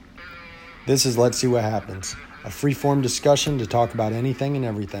This is Let's See What Happens, a free-form discussion to talk about anything and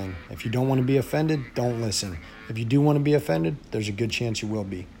everything. If you don't want to be offended, don't listen. If you do want to be offended, there's a good chance you will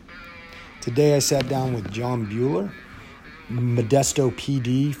be. Today I sat down with John Bueller, Modesto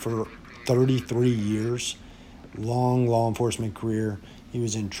PD for 33 years, long law enforcement career. He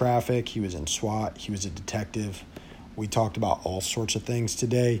was in traffic, he was in SWAT, he was a detective. We talked about all sorts of things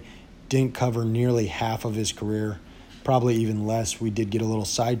today. Didn't cover nearly half of his career, probably even less. We did get a little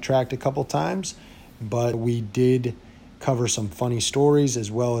sidetracked a couple times, but we did cover some funny stories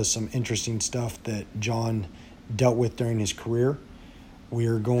as well as some interesting stuff that John dealt with during his career. We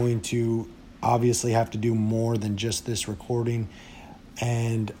are going to obviously have to do more than just this recording,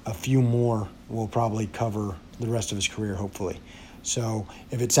 and a few more will probably cover the rest of his career, hopefully. So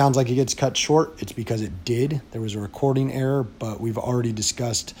if it sounds like it gets cut short, it's because it did. There was a recording error, but we've already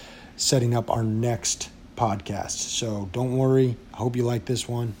discussed setting up our next podcast. So don't worry. I hope you like this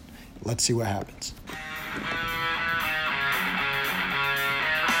one. Let's see what happens.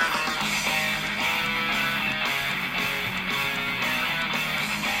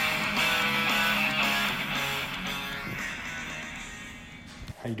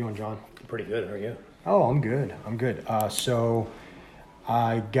 How you doing, John? Pretty good. How are you? Oh, I'm good. So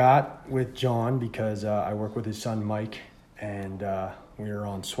I got with John because I work with his son, Mike, and we were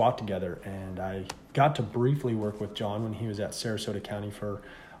on SWAT together. And I got to briefly work with John when he was at Sarasota County for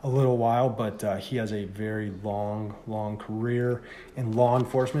a little while, but he has a very long career in law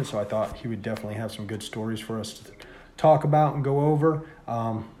enforcement, so I thought he would definitely have some good stories for us to talk about and go over.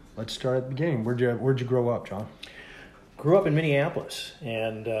 Let's start at the beginning. Where'd you grow up, John? Grew up in Minneapolis,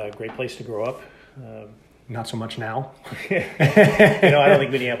 and great place to grow up. Not so much now. I don't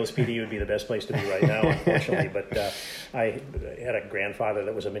think Minneapolis PD would be the best place to be right now, unfortunately. But I had a grandfather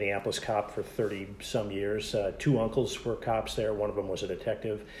that was a Minneapolis cop for 30-some years. Two uncles were cops there. One of them was a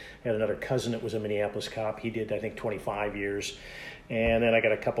detective. I had another cousin that was a Minneapolis cop. He did, I think, 25 years. And then I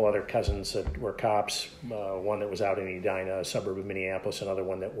got a couple other cousins that were cops. One that was out in Edina, a suburb of Minneapolis. Another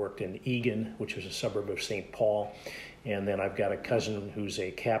one that worked in Eagan, which was a suburb of St. Paul. And then I've got a cousin who's a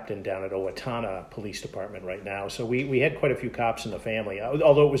captain down at Owatonna Police Department right now. So we had quite a few cops in the family,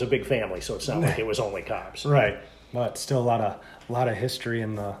 although it was a big family, so it's not like it was only cops. Right, but still a lot of history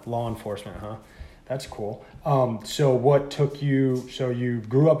in the law enforcement, huh? That's cool. So what took you? So you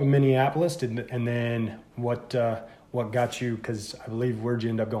grew up in Minneapolis, and then what got you? Because I believe where'd you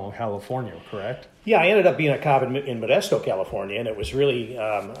end up going? California, correct? Yeah, I ended up being a cop in Modesto, California, and it was really,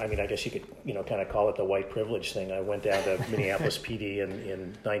 I guess you could, kind of call it the white privilege thing. I went down to Minneapolis PD in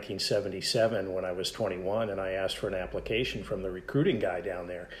 1977 when I was 21, and I asked for an application from the recruiting guy down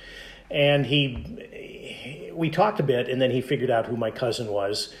there. And we talked a bit, and then he figured out who my cousin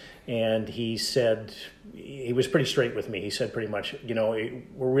was, and he said, he was pretty straight with me. He said pretty much, we're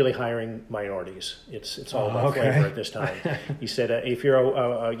really hiring minorities. It's all about flavor at this time. He said, if you're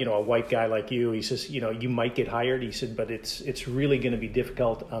a white guy like you, he says, you might get hired. He said, but it's really going to be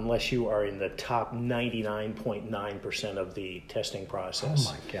difficult unless you are in the top 99.9% of the testing process.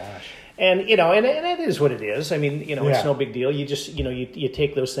 Oh my gosh. And, and it is what it is. I mean, It's no big deal. You just, you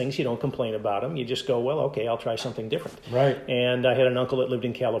take those things, you don't complain about them. You just go, well, okay, I'll try something different. Right. And I had an uncle that lived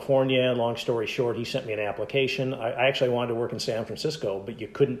in California. Long story short, he sent me an application. I actually wanted to work in San Francisco, but you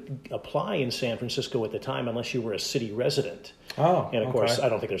couldn't apply in San Francisco at the time unless you were a city resident. Oh, and of course, I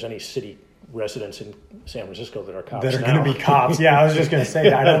don't think there's any city residents in San Francisco that are cops that are going to be cops. Yeah, I was just going to say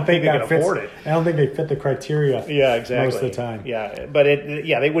that. I don't think they can afford it. I don't think they fit the criteria. Yeah, exactly. Most of the time. Yeah, but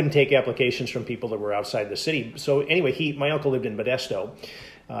they wouldn't take applications from people that were outside the city. So anyway, my uncle lived in Modesto.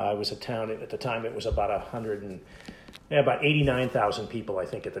 It was a town at the time. It was about about 89,000 people, I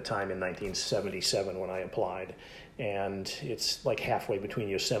think, at the time in 1977 when I applied, and it's like halfway between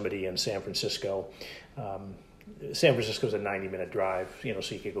Yosemite and San Francisco. San Francisco's a 90-minute drive,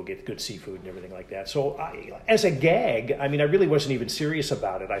 so you could go get good seafood and everything like that. So as a gag, I really wasn't even serious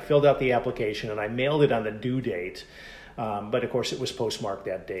about it. I filled out the application and I mailed it on the due date. But of course it was postmarked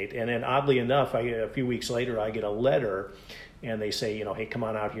that date. And then oddly enough, a few weeks later, I get a letter and they say, hey, come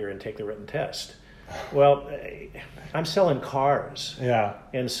on out here and take the written test. Well, I'm selling cars. Yeah.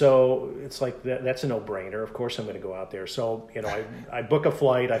 And so it's like, that's a no-brainer. Of course I'm going to go out there. So, I book a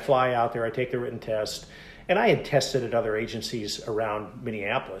flight, I fly out there, I take the written test. And I had tested at other agencies around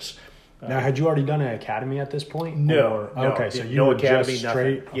Minneapolis. Now, had you already done an academy at this point? No. Okay, so you no were academy, just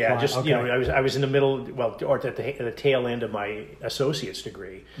nothing. straight. Yeah, just okay. I was in the middle, or at the tail end of my associate's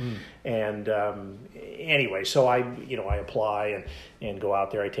degree, and anyway, so I apply and go out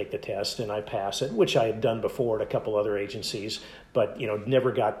there. I take the test and I pass it, which I had done before at a couple other agencies, but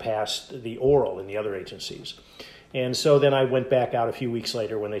never got past the oral in the other agencies. And so then I went back out a few weeks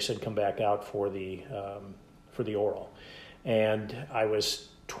later when they said come back out for the oral. And I was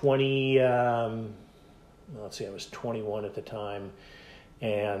 20, I was 21 at the time,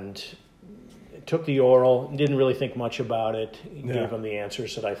 and took the oral, didn't really think much about it, gave them the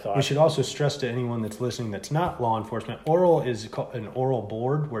answers that I thought. We should also stress to anyone that's listening that's not law enforcement, oral is an oral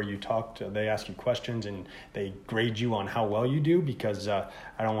board where they ask you questions and they grade you on how well you do, because I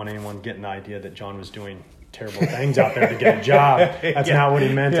don't want anyone getting the idea that John was doing terrible things out there to get a job. That's not what he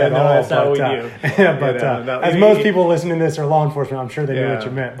meant at all. That's not what we do. As most people listening to this are law enforcement, I'm sure they knew what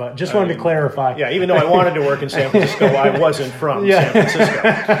you meant, but just wanted to clarify. Yeah, even though I wanted to work in San Francisco, I wasn't from San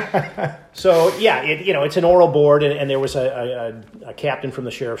Francisco. So it's an oral board, and there was a captain from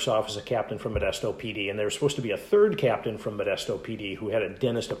the sheriff's office, a captain from Modesto PD, and there was supposed to be a third captain from Modesto PD who had a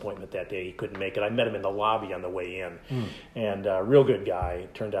dentist appointment that day. He couldn't make it. I met him in the lobby on the way in, and a real good guy.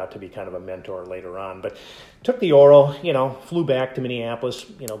 Turned out to be kind of a mentor later on, but took the oral, flew back to Minneapolis,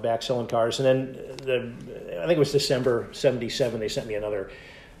 back selling cars, and then I think it was December 77. They sent me another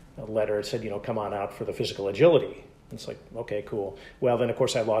letter. It said, come on out for the physical agility. It's like, okay, cool. Well, then, of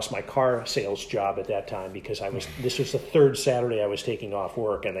course, I lost my car sales job at that time because this was the third Saturday I was taking off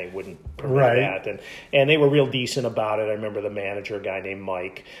work, and they wouldn't permit that. And they were real decent about it. I remember the manager, a guy named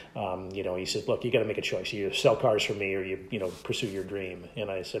Mike, he said, look, you got to make a choice. You sell cars for me or you pursue your dream.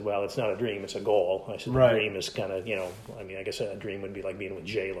 And I said, well, it's not a dream, it's a goal. I said, the dream is kind of, I guess a dream would be like being with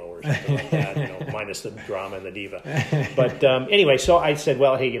J-Lo or something like that, minus the drama and the diva. But anyway, so I said,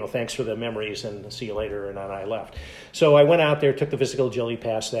 well, hey, thanks for the memories and see you later. And then I left. So I went out there, took the physical agility,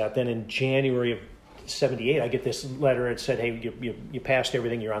 passed that. Then in January of 78, I get this letter. It said, hey, you passed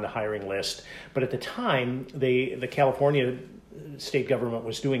everything. You're on the hiring list. But at the time, the California state government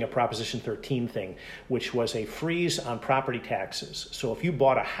was doing a Proposition 13 thing, which was a freeze on property taxes. So if you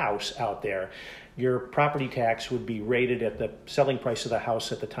bought a house out there, your property tax would be rated at the selling price of the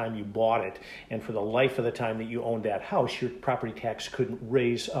house at the time you bought it. And for the life of the time that you owned that house, your property tax couldn't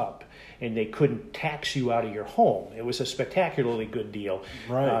raise up. And they couldn't tax you out of your home. It was a spectacularly good deal.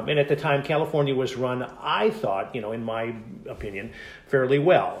 Right. And at the time, California was run, I thought, in my opinion, fairly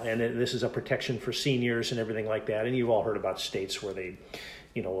well. And this is a protection for seniors and everything like that. And you've all heard about states where they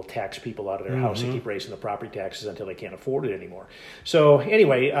will tax people out of their house and keep raising the property taxes until they can't afford it anymore. So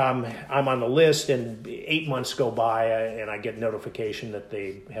anyway, I'm on the list, and 8 months go by, and I get notification that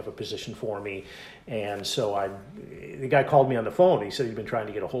they have a position for me. And so the guy called me on the phone. He said he'd been trying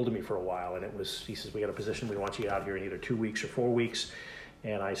to get a hold of me for a while, and he says, we got a position. We want you out here in either 2 weeks or 4 weeks.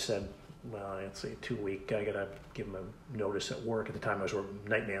 And I said, well, I'd say 2 week. I got to give him a notice at work. At the time, I was a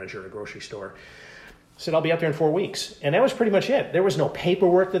night manager at a grocery store. Said, I'll be out there in 4 weeks. And that was pretty much it. There was no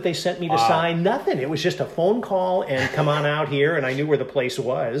paperwork that they sent me to sign, nothing. It was just a phone call and come on out here, and I knew where the place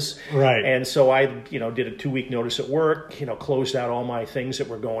was. Right. And so I, did a 2 week notice at work, closed out all my things that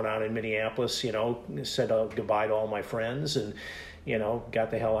were going on in Minneapolis, said goodbye to all my friends and,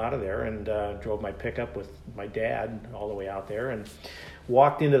 got the hell out of there and drove my pickup with my dad all the way out there and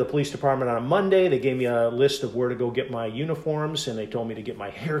walked into the police department on a Monday. They gave me a list of where to go get my uniforms, and they told me to get my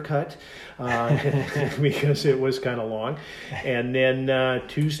hair cut because it was kind of long. And then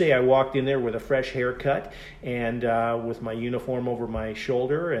Tuesday, I walked in there with a fresh haircut and with my uniform over my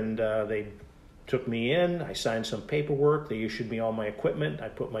shoulder, and they took me in. I signed some paperwork. They issued me all my equipment. I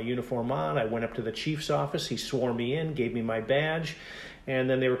put my uniform on. I went up to the chief's office. He swore me in, gave me my badge. And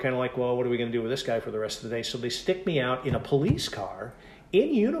then they were kind of like, well, what are we going to do with this guy for the rest of the day? So they stick me out in a police car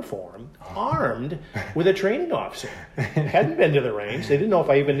in uniform, armed with a training officer. Hadn't been to the range. They didn't know if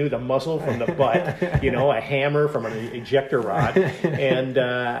I even knew the muzzle from the butt, a hammer from an ejector rod. And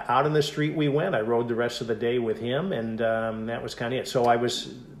out in the street we went. I rode the rest of the day with him, and that was kind of it. So I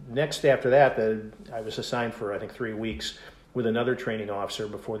was, next after that, I was assigned for, I think, 3 weeks with another training officer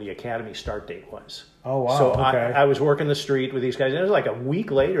before the academy start date was. Oh, wow. So okay. I was working the street with these guys, and it was like a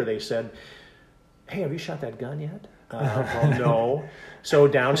week later they said, hey, have you shot that gun yet? Well, no. So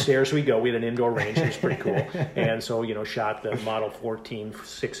downstairs we go. We had an indoor range. It was pretty cool. And so, shot the Model 14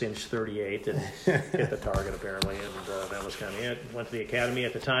 6-inch 38 and hit the target apparently. And that was kind of it. Went to the academy.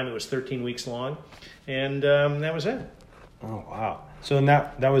 At the time, it was 13 weeks long. And that was it. Oh, wow. So then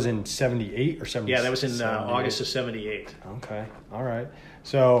that was in 78 or 70? Yeah, that was in August of 78. Okay. All right.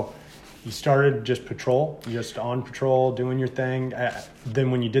 So you started just on patrol, doing your thing. Then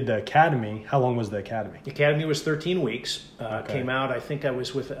when you did the academy, how long was the academy? The academy was 13 weeks. Okay. Came out, I think I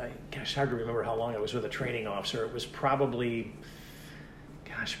was with, hard to remember how long I was with a training officer. It was probably,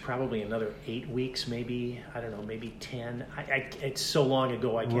 probably another 8 weeks, maybe, I don't know, maybe 10. It's so long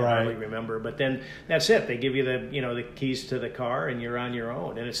ago, I can't really remember. But then that's it. They give you the keys to the car and you're on your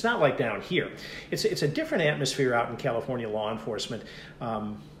own. And it's not like down here. It's a different atmosphere out in California law enforcement.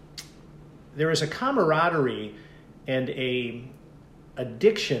 There is a camaraderie and a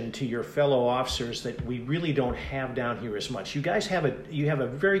addiction to your fellow officers that we really don't have down here as much. You guys have a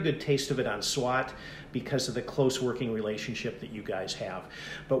very good taste of it on SWAT because of the close working relationship that you guys have.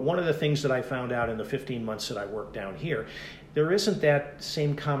 But one of the things that I found out in the 15 months that I worked down here, there isn't that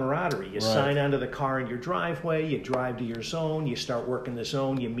same camaraderie. You sign onto the car in your driveway, you drive to your zone, you start working the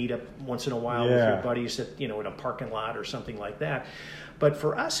zone, you meet up once in a while with your buddies at, in a parking lot or something like that. But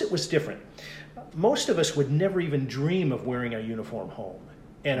for us, it was different. Most of us would never even dream of wearing a uniform home.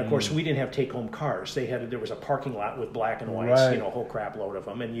 And of course, we didn't have take-home cars. There was a parking lot with black and whites, a whole crap load of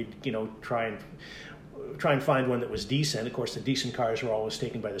them, and you'd try and find one that was decent. Of course, the decent cars were always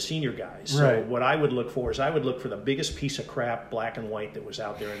taken by the senior guys. So what I would look for is for the biggest piece of crap, black and white, that was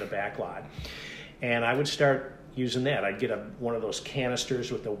out there in the back lot, and I would start using that. I'd get one of those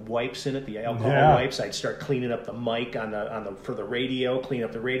canisters with the wipes in it, the alcohol wipes. I'd start cleaning up the mic for the radio, clean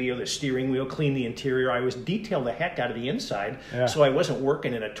up the radio, the steering wheel, clean the interior. I was detail the heck out of the inside, so I wasn't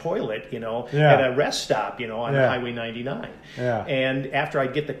working in a toilet, at a rest stop, on Highway 99. And after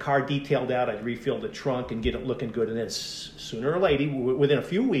I'd get the car detailed out, I'd refill the trunk and get it looking good. And then sooner or later, within a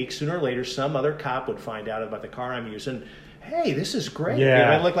few weeks, some other cop would find out about the car I'm using. Hey, this is great.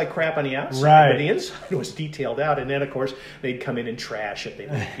 I look like crap on the outside, but the inside was detailed out. And then, of course, they'd come in and trash it.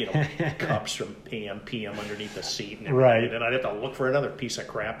 They'd cups from AM, PM underneath the seat and everything. And then I'd have to look for another piece of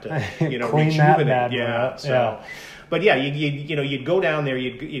crap to, rejuvenate. But you'd go down there,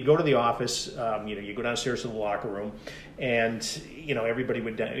 you'd go to the office, you go downstairs to the locker room, and everybody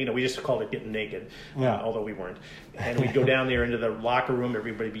would, we just called it getting naked, although we weren't. And we'd go down there into the locker room.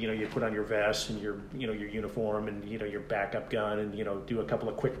 Everybody, you put on your vest and your uniform and your backup gun, and do a couple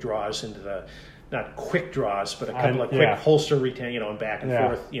of quick draws into the. Not quick draws, but a couple of quick holster retain, and back and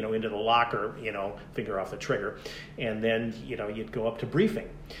forth, into the locker, finger off the trigger. And then, you'd go up to briefing.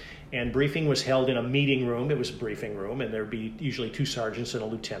 And briefing was held in a meeting room. It was a briefing room, and there'd be usually 2 sergeants and a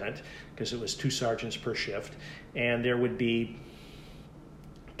lieutenant, because it was 2 sergeants per shift. And there would be,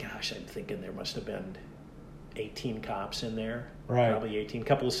 I'm thinking there must have been 18 cops in there. Probably 18, a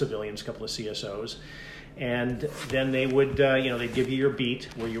couple of civilians, a couple of CSOs. And then they would, they'd give you your beat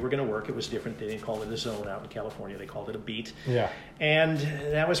where you were going to work. It was different. They didn't call it a zone out in California. They called it a beat. And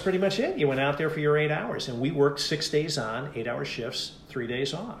that was pretty much it. You went out there for your 8 hours. And we worked 6 days on, 8-hour shifts, 3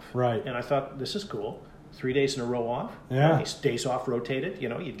 days off. And I thought, this is cool. 3 days in a row off. Days off rotated.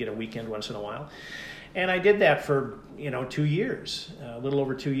 You'd get a weekend once in a while. And I did that for, 2 years, a little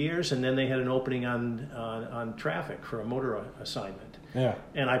over 2 years. And then they had an opening on traffic for a motor assignment.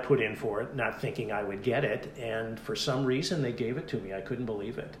 And I put in for it, not thinking I would get it. And for some reason, they gave it to me. I couldn't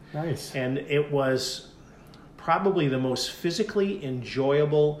believe it. Nice. And it was probably the most physically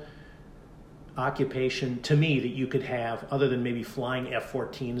enjoyable occupation to me that you could have, other than maybe flying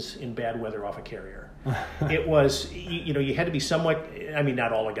F-14s in bad weather off a carrier. It was, you had to be somewhat. I mean,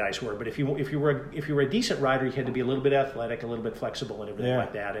 not all the guys were, but if you were a decent rider, you had to be a little bit athletic, a little bit flexible, and everything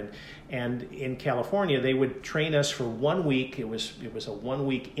like that. And in California, they would train us for 1 week. It was a 1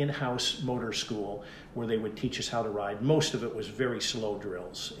 week in-house motor school where they would teach us how to ride. Most of it was very slow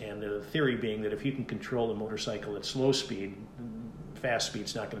drills, and the theory being that if you can control the motorcycle at slow speed, fast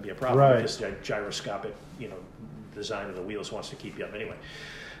speed's not going to be a problem because the gyroscopic, design of the wheels wants to keep you up anyway.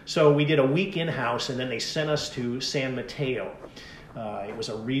 So we did a week in-house, and then they sent us to San Mateo. It was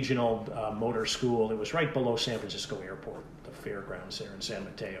a regional motor school. It was right below San Francisco Airport, the fairgrounds there in San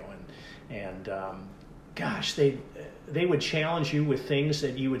Mateo. And they would challenge you with things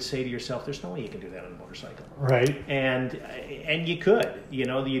that you would say to yourself, there's no way you can do that on a motorcycle. And you could.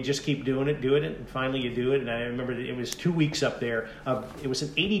 You just keep doing it, and finally you do it. And I remember it was 2 weeks up there. It was an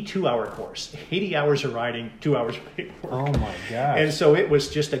 82-hour course, 80 hours of riding, 2 hours of paperwork. Oh, my gosh. And so it was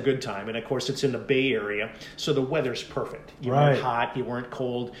just a good time. And, of course, it's in the Bay Area, so the weather's perfect. You weren't hot, you weren't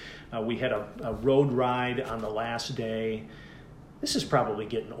cold. We had a road ride on the last day. This is probably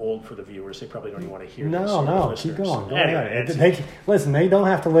getting old for the viewers. They probably don't even want to hear this. No, keep going. Go ahead. Listen, they don't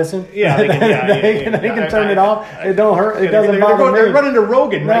have to listen. Yeah, they can turn it off. It don't hurt. It doesn't bother me. They're running to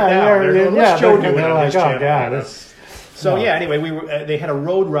Rogan right now. What's Joe doing on this channel? God, so anyway, they had a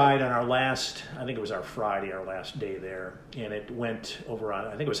road ride on our last, I think it was our Friday, our last day there, and it went over on,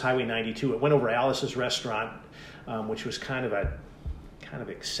 I think it was Highway 92. It went over Alice's Restaurant, which was kind of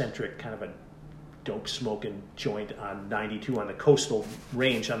eccentric, kind of a dope smoking joint on 92 on the coastal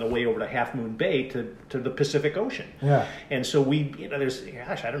range on the way over to Half Moon Bay to the Pacific Ocean. Yeah. And so there's,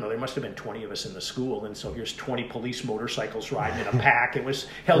 gosh, I don't know, there must have been 20 of us in the school. And so here's 20 police motorcycles riding in a pack. It was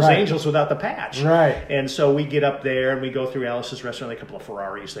Hell's Angels without the patch. Right. And so we get up there and we go through Alice's restaurant, a couple of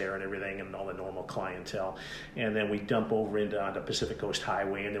Ferraris there and everything and all the normal clientele. And then we dump over onto Pacific Coast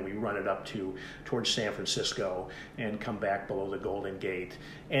Highway and then we run it up towards San Francisco and come back below the Golden Gate.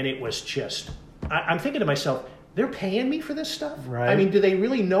 And it was just, I'm thinking to myself, they're paying me for this stuff? Right. I mean, do they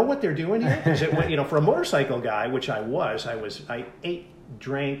really know what they're doing here? Because for a motorcycle guy, which I ate,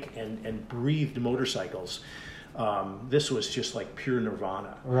 drank, and breathed motorcycles. This was just like pure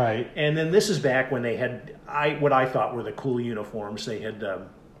nirvana. Right. And then this is back when they had what I thought were the cool uniforms. They had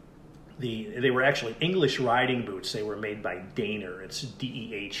they were actually English riding boots. They were made by Daner. It's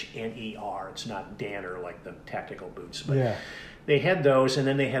Dehner. It's not Danner like the tactical boots. But yeah. They had those, and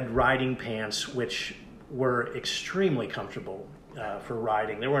then they had riding pants, which were extremely comfortable for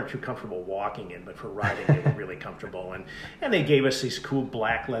riding. They weren't too comfortable walking in, but for riding they were really comfortable. And they gave us these cool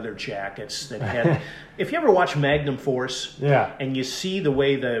black leather jackets that had, if you ever watch Magnum Force, yeah, and you see the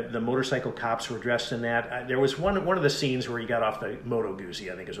way the motorcycle cops were dressed in that, there was one of the scenes where he got off the Moto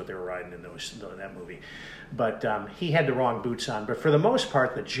Guzzi, I think is what they were riding in that movie. But he had the wrong boots on. But for the most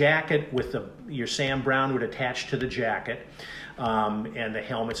part, the jacket with your Sam Brown would attach to the jacket. And the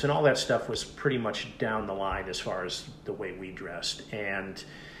helmets and all that stuff was pretty much down the line as far as the way we dressed. And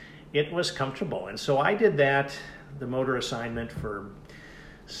it was comfortable. And so I did that, the motor assignment, for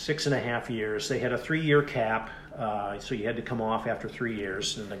 6.5 years. They had a 3-year cap, so you had to come off after 3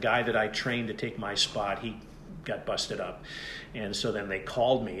 years. And the guy that I trained to take my spot, he got busted up. And so then they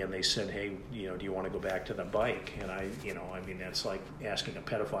called me and they said, hey, do you want to go back to the bike? And I mean, that's like asking a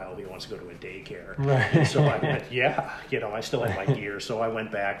pedophile if he wants to go to a daycare. Right. And so I went, yeah, I still had my gear. So I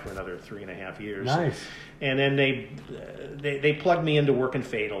went back for another 3.5 years. Nice. And then they plugged me into working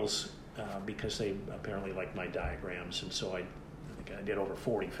fatals because they apparently liked my diagrams. And so I think I did over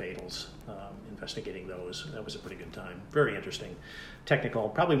 40 fatals investigating those. That was a pretty good time. Very interesting. Technical.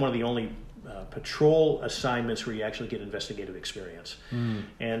 Probably one of the only patrol assignments where you actually get investigative experience.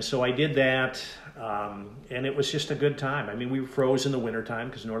 And so I did that, and it was just a good time. I mean, we froze in the wintertime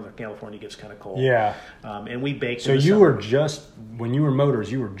because Northern California gets kind of cold. Yeah. And we baked. So you were just, when you were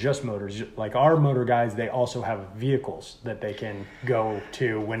motors, you were just motors. Like our motor guys, they also have vehicles that they can go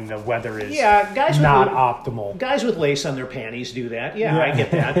to when the weather is not optimal. Guys with lace on their panties do that. Yeah, I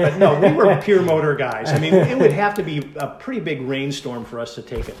get that. But no, we were pure motor guys. I mean, it would have to be a pretty big rainstorm for us to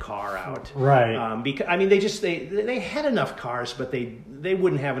take a car out. Right. Because I mean, they had enough cars, but they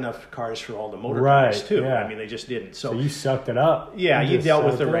wouldn't have enough cars for all the motor guys too. Yeah. I mean, they just didn't. So you sucked it up. Yeah, you dealt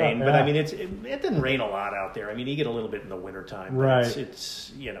with the rain, up, but I mean, it didn't rain a lot out there. I mean, you get a little bit in the wintertime. Right.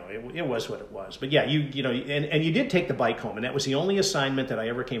 It's it was what it was. But yeah, and you did take the bike home, and that was the only assignment that I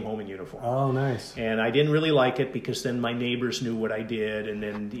ever came home in uniform. Oh, nice. And I didn't really like it because then my neighbors knew what I did, and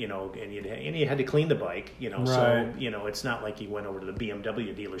then and you had to clean the bike. Right. So it's not like you went over to the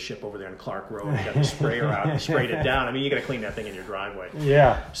BMW dealership over there in Clark Road and got the sprayer out and sprayed it down. I mean, you got to clean that thing in your driveway.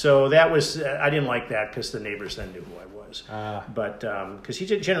 Yeah. So that was I didn't like that because the neighbors then knew who I was. But because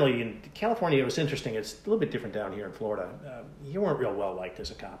generally in California, it was interesting. It's a little bit different down here in Florida. You weren't real well liked as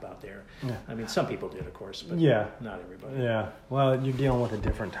a cop out there. Yeah. I mean, some people did, of course, but not everybody. Yeah. Well, you're dealing with a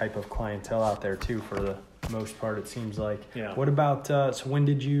different type of clientele out there too, for the most part. It seems like. Yeah. What about? So when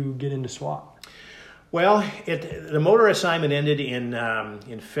did you get into SWAT? Well, the motor assignment ended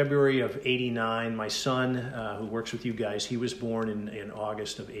in February of '89. My son, who works with you guys, he was born in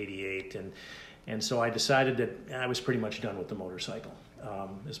August of '88, and so I decided that I was pretty much done with the motorcycle.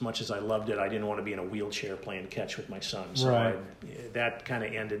 As much as I loved it, I didn't want to be in a wheelchair playing catch with my son. So that kind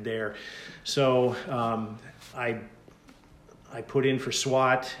of ended there. So I put in for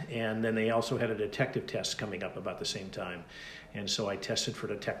SWAT, and then they also had a detective test coming up about the same time. And so I tested for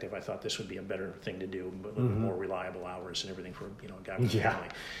detective. I thought this would be a better thing to do, but more reliable hours and everything for a guy with a family.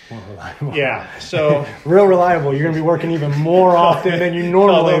 More reliable. Yeah, so real reliable. You're going to be working even more often than you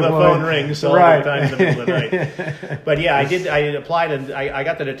normally would. Although the phone rings all the time in the middle of the night. But yeah, I applied, and I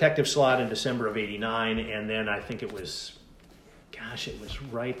got the detective slot in December of '89, and then I think it was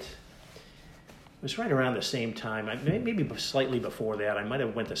right around the same time, maybe slightly before that. I might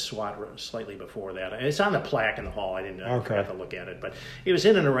have went to SWAT slightly before that. It's on the plaque in the hall. I forgot to look at it, but it was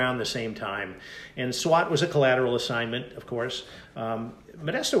in and around the same time. And SWAT was a collateral assignment, of course.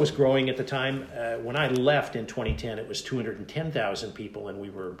 Modesto was growing at the time. When I left in 2010, it was 210,000 people, and we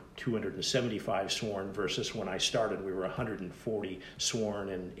were 275 sworn, versus when I started, we were 140 sworn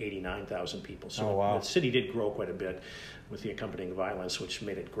and 89,000 people. So the city did grow quite a bit with the accompanying violence, which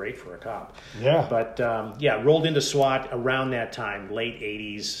made it great for a cop. Yeah. But, rolled into SWAT around that time, late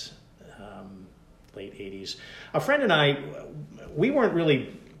 80s. A friend and I, we weren't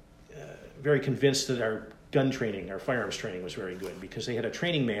really very convinced that our firearms training was very good, because they had a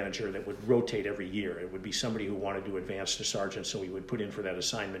training manager that would rotate every year. It would be somebody who wanted to advance to sergeant, so we would put in for that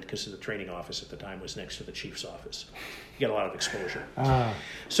assignment because the training office at the time was next to the chief's office. You got a lot of exposure.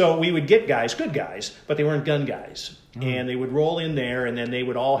 So we would get guys, good guys, but they weren't gun guys. And they would roll in there, and then they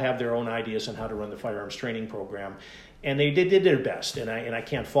would all have their own ideas on how to run the firearms training program. And they did their best, and I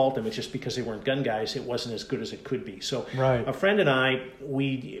can't fault them. It's just because they weren't gun guys, it wasn't as good as it could be. So a friend and I,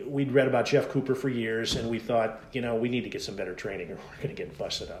 we'd read about Jeff Cooper for years, and we thought, we need to get some better training or we're going to get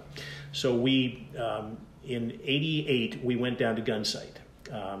busted up. So we, in 88, we went down to Gunsight.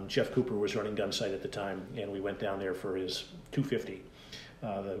 Jeff Cooper was running Gunsight at the time, and we went down there for his 250.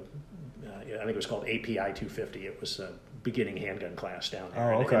 I think it was called API 250. It was a beginning handgun class down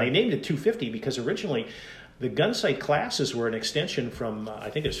there. And they named it 250 because originally the Gunsight classes were an extension from, I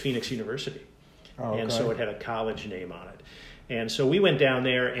think it was Phoenix University. And so it had a college name on it. And so we went down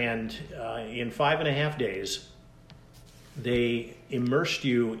there, and in 5.5 days, they immersed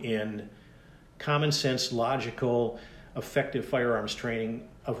you in common sense, logical, effective firearms training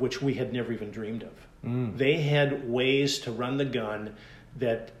of which we had never even dreamed of. They had ways to run the gun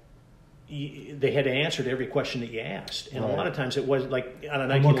that they had to answer to every question that you asked. And a lot of times it was like on a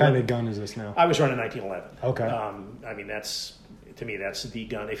 1911. What kind of gun is this now? I was running 1911. Okay. I mean, to me, that's the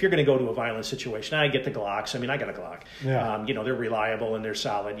gun. If you're going to go to a violent situation, I get the Glocks. I mean, I got a Glock. Yeah. They're reliable and they're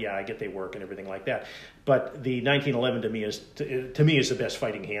solid. Yeah, I get they work and everything like that. But the 1911 to me is the best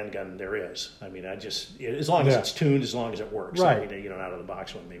fighting handgun there is. I mean, as long as it's tuned, as long as it works. Right. I mean, out of the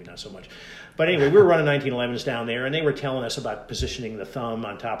box one, maybe not so much. But anyway, we were running 1911s down there, and they were telling us about positioning the thumb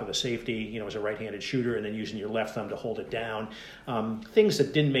on top of the safety, as a right-handed shooter, and then using your left thumb to hold it down. Things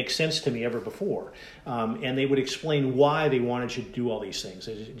that didn't make sense to me ever before. And they would explain why they wanted you to do all these things.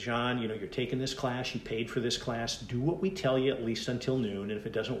 They said, John, you're taking this class, you paid for this class, do what we tell you at least until noon, and if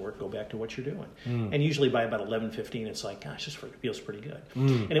it doesn't work, go back to what you're doing. And usually by about 11:15, it's like, gosh, this feels pretty good.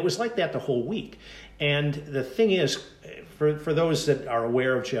 And it was like that the whole week. And the thing is, for those that are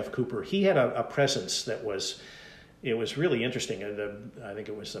aware of Jeff Cooper, he had a presence that was really interesting. I think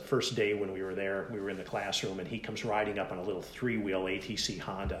it was the first day when we were there, we were in the classroom, and he comes riding up on a little 3-wheel ATC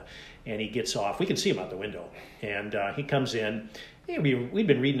Honda, and he gets off. We can see him out the window. And he comes in. We'd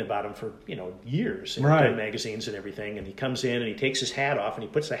been reading about him for years in magazines and everything. And he comes in, and he takes his hat off, and he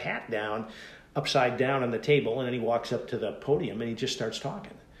puts the hat down upside down on the table, and then he walks up to the podium, and he just starts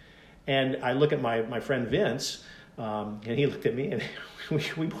talking. And I look at my friend Vince, and he looked at me, and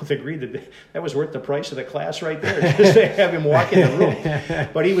we both agreed that was worth the price of the class right there, just to have him walk in the room.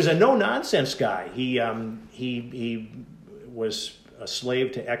 But he was a no-nonsense guy. He was a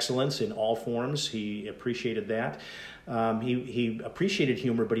slave to excellence in all forms. He appreciated that. He appreciated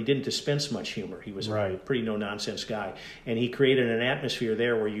humor, but he didn't dispense much humor. He was a pretty no-nonsense guy. And he created an atmosphere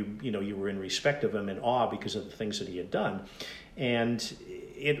there where you were in respect of him and awe because of the things that he had done. And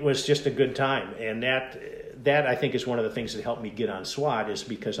it was just a good time. And that I think is one of the things that helped me get on SWAT, is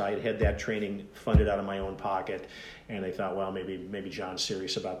because I had that training funded out of my own pocket. And they thought, well, maybe John's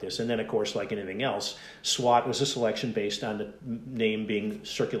serious about this. And then, of course, like anything else, SWAT was a selection based on the name being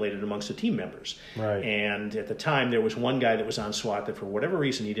circulated amongst the team members. Right. And at the time, there was one guy that was on SWAT that for whatever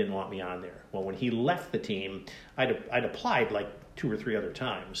reason, he didn't want me on there. Well, when he left the team, I'd applied like 2 or 3 other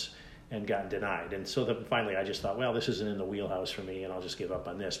times and gotten denied. And so finally I just thought, well, this isn't in the wheelhouse for me, and I'll just give up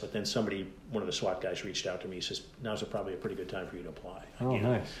on this. But then one of the SWAT guys reached out to me, says, now's probably a pretty good time for you to apply. Oh,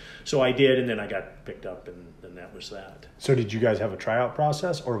 nice. So I did, and then I got picked up, and then that was that. So did you guys have a tryout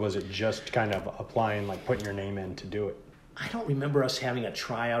process, or was it just kind of applying, like putting your name in to do it? I don't remember us having a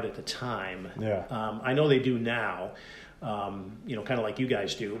tryout at the time. Yeah. I know they do now. Kind of like you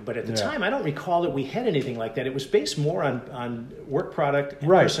guys do. But at the time, I don't recall that we had anything like that. It was based more on work product and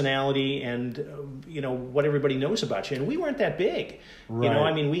personality and, what everybody knows about you. And we weren't that big.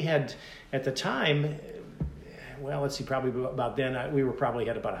 Right. We had, at the time, well, let's see, probably about then, we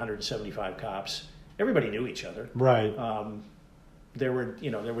had about 175 cops. Everybody knew each other. Right. There was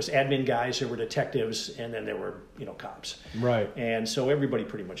admin guys, there were detectives, and then there were, cops. Right. And so everybody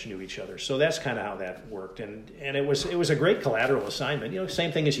pretty much knew each other. So that's kind of how that worked. And it was a great collateral assignment.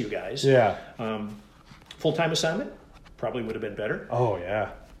 Same thing as you guys. Yeah. Full-time assignment probably would have been better. Oh,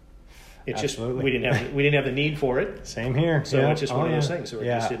 yeah. It's Absolutely. just we didn't have the need for it. Same here. So it's just one of those things. So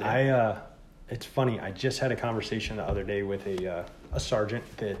just didn't it's funny. I just had a conversation the other day with a sergeant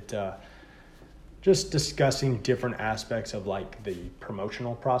that just discussing different aspects of like the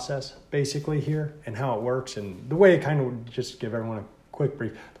promotional process basically here and how it works. And the way it kind of, just give everyone a quick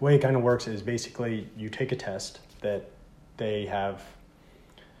brief, the way it kind of works is basically you take a test that they've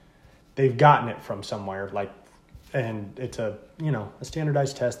gotten it from somewhere, like, and it's a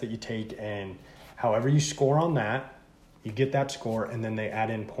standardized test that you take, and however you score on that, you get that score, and then they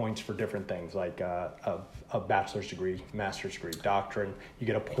add in points for different things like a bachelor's degree, master's degree, doctrine. You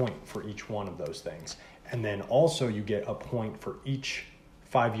get a point for each one of those things. And then also you get a point for each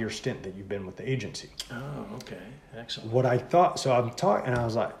 5-year stint that you've been with the agency. Oh, okay. Excellent. What I thought, so I'm talking, and I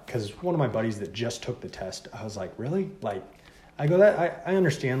was like, because one of my buddies that just took the test, I was like, really? Like, I go, that I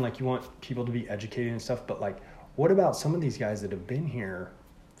understand, like, you want people to be educated and stuff, but like, what about some of these guys that have been here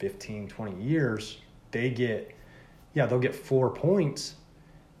 15, 20 years? They'll get 4 points,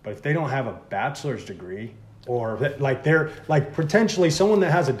 but if they don't have a bachelor's degree, or like they're like potentially someone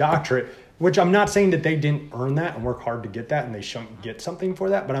that has a doctorate, which I'm not saying that they didn't earn that and work hard to get that and they shouldn't get something for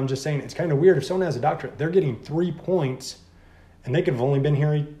that, but I'm just saying it's kind of weird if someone has a doctorate, they're getting 3 points and they could have only been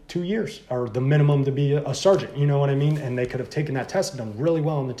here 2 years, or the minimum to be a sergeant, you know what I mean? And they could have taken that test and done really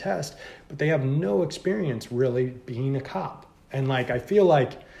well on the test, but they have no experience really being a cop. And like, I feel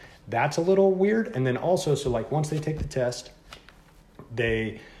like that's a little weird. And then also, so like once they take the test,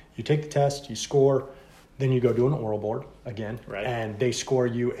 you take the test, you score, then you go do an oral board again, right, and they score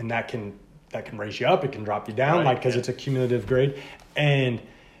you, and that can raise you up, it can drop you down, right, like, because it's a cumulative grade. And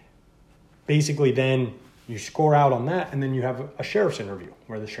basically then you score out on that, and then you have a sheriff's interview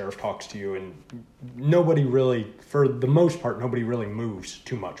where the sheriff talks to you, and nobody really, for the most part, nobody really moves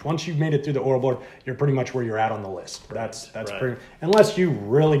too much. Once you've made it through the oral board, you're pretty much where you're at on the list. That's right. Pretty, unless you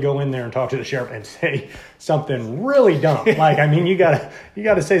really go in there and talk to the sheriff and say something really dumb. Like, I mean, you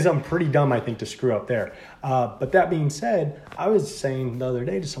gotta say something pretty dumb, I think, to screw up there. But that being said, I was saying the other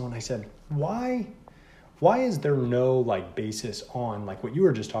day to someone, I said, why is there no like basis on like what you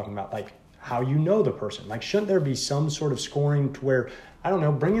were just talking about, like how you know the person? Like, shouldn't there be some sort of scoring to where, I don't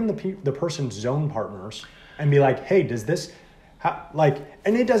know, bring in the person's zone partners and be like, hey, does this,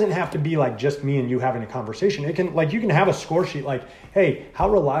 and it doesn't have to be like just me and you having a conversation. It can, like, you can have a score sheet like, hey,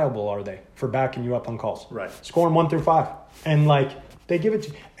 how reliable are they for backing you up on calls? Right. Score them 1 through 5. And like, they give it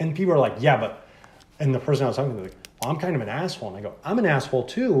to, and people are like, yeah, but, and the person I was talking to, like, well, I'm kind of an asshole. And I go, I'm an asshole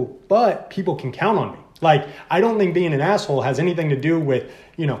too, but people can count on me. Like, I don't think being an asshole has anything to do with,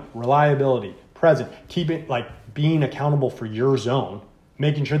 reliability, present, being accountable for your zone,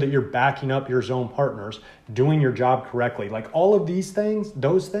 making sure that you're backing up your zone partners, doing your job correctly. Like, all of these things,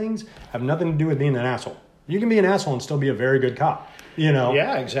 those things have nothing to do with being an asshole. You can be an asshole and still be a very good cop.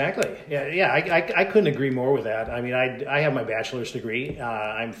 Yeah, exactly. Yeah. I couldn't agree more with that. I mean, I have my bachelor's degree.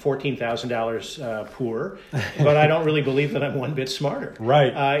 I'm $14,000 poor, but I don't really believe that I'm one bit smarter.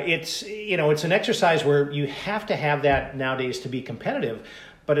 Right. It's an exercise where you have to have that nowadays to be competitive.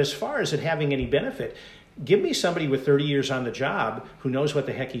 But as far as it having any benefit, give me somebody with 30 years on the job who knows what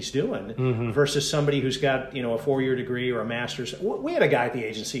the heck he's doing versus somebody who's got, a 4-year degree or a master's. We had a guy at the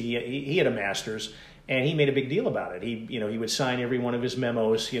agency. He had a master's. And he made a big deal about it. He would sign every one of his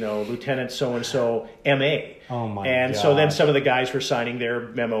memos, Lieutenant so-and-so, M.A. Oh, my And God. so then some of the guys were signing their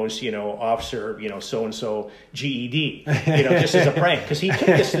memos, Officer, so-and-so, GED, just as a prank. Because he took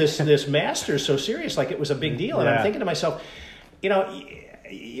this master's so serious, like it was a big deal. And I'm thinking to myself,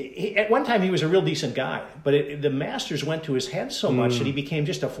 at one time he was a real decent guy, but the master's went to his head so much that he became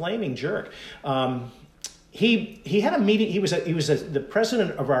just a flaming jerk. He had a meeting. He was the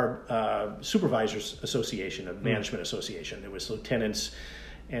president of our supervisors association, a management association. There was lieutenants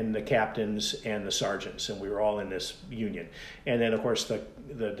and the captains and the sergeants, and we were all in this union. And then, of course, the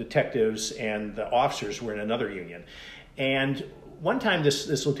detectives and the officers were in another union. And one time,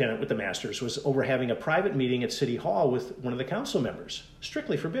 this lieutenant with the masters was over having a private meeting at City Hall with one of the council members.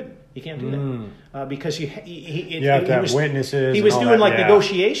 Strictly forbidden. You can't do that because you have to have witnesses. He was doing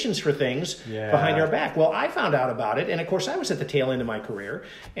negotiations for things behind our back. Well, I found out about it, and of course, I was at the tail end of my career,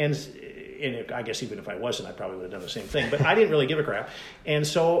 and I guess even if I wasn't, I probably would have done the same thing. But I didn't really give a crap, and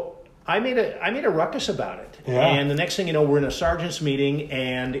so I made a ruckus about it. Yeah. And the next thing you know, we're in a sergeant's meeting,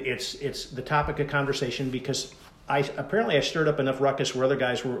 and it's the topic of conversation because I stirred up enough ruckus where other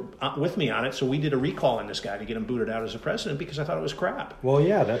guys were with me on it, so we did a recall on this guy to get him booted out as a president because I thought it was crap. Well,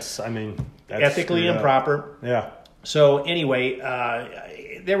 yeah, that's ethically improper. Yeah. So anyway,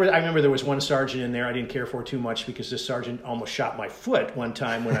 I remember there was one sergeant in there I didn't care for too much because this sergeant almost shot my foot one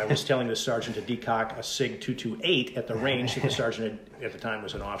time when I was telling the sergeant to decock a SIG 228 at the range. The sergeant at the time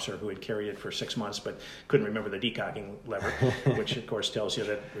was an officer who had carried it for 6 months but couldn't remember the decocking lever, which of course tells you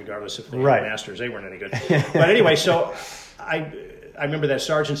that regardless if they were masters, they weren't any good. But anyway, so I remember that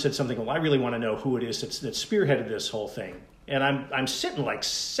sergeant said something, well, I really want to know who it is that spearheaded this whole thing. And I'm sitting like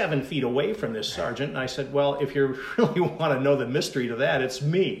 7 feet away from this sergeant, and I said, well, if you really want to know the mystery to that, it's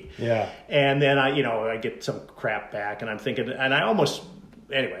me. Yeah. And then I get some crap back, and I'm thinking, and I was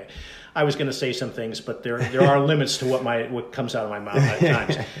going to say some things, but there are limits to what comes out of my mouth at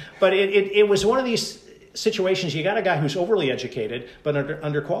times. But it was one of these situations. You got a guy who's overly educated but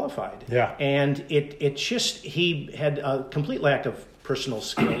underqualified. Yeah. And he had a complete lack of personal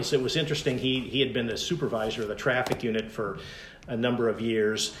skills. It was interesting. He had been the supervisor of the traffic unit for a number of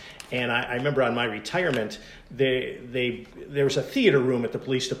years, and I remember on my retirement, there was a theater room at the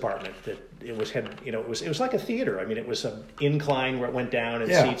police department that it was like a theater. I mean, it was an incline where it went down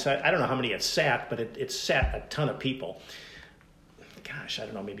and seats. I don't know how many it sat, but it sat a ton of people. Gosh, I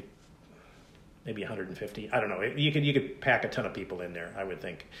don't know, maybe 150. I don't know. You could pack a ton of people in there, I would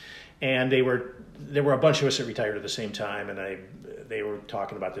think. And there were a bunch of us that retired at the same time, and they were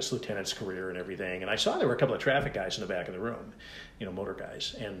talking about this lieutenant's career and everything. And I saw there were a couple of traffic guys in the back of the room, motor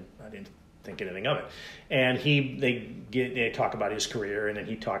guys, and I didn't think anything of it. And they talk about his career, and then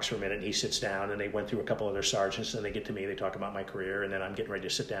he talks for a minute, and he sits down, and they went through a couple other sergeants, and they get to me, they talk about my career, and then I'm getting ready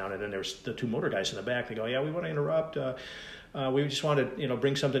to sit down, and then there's the two motor guys in the back. They go, yeah, we want to interrupt. We just wanted to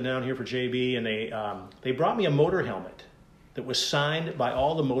bring something down here for JB, and they brought me a motor helmet that was signed by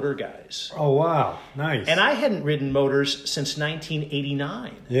all the motor guys. Oh, wow. Nice. And I hadn't ridden motors since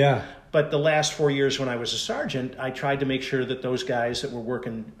 1989. Yeah. But the last 4 years when I was a sergeant, I tried to make sure that those guys that were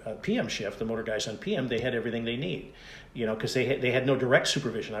working PM shift, the motor guys on PM, they had everything they need. Because they had no direct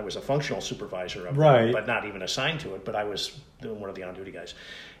supervision. I was a functional supervisor of them, but not even assigned to it. But I was one of the on-duty guys.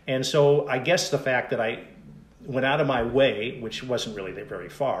 And so I guess the fact that I went out of my way, which wasn't really very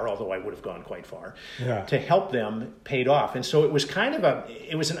far, although I would have gone quite far, to help them paid off. And so it was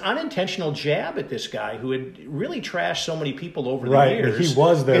it was an unintentional jab at this guy who had really trashed so many people over the years. He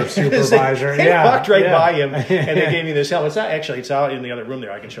was their supervisor. They walked right by him, and they gave me this helmet. It's out in the other room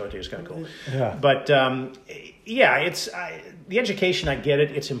there. I can show it to you. It's kind of cool. Yeah. But it's the education. I get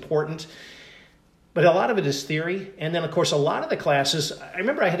it. It's important. But a lot of it is theory. And then, of course, a lot of the classes, I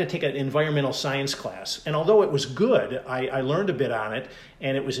remember I had to take an environmental science class. And although it was good, I learned a bit on it,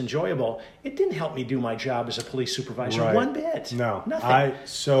 and it was enjoyable, it didn't help me do my job as a police supervisor one bit. No. Nothing.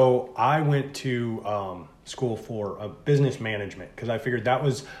 So I went to school for business management because I figured that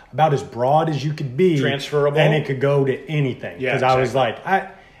was about as broad as you could be. Transferable. And it could go to anything. Because I was like,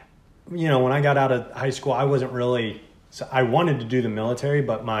 when I got out of high school, I wasn't really, so I wanted to do the military,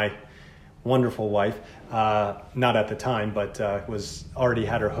 but my wonderful wife, not at the time, but was already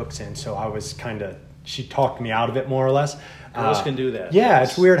had her hooks in. So I was she talked me out of it more or less. Girls can do that. Yeah,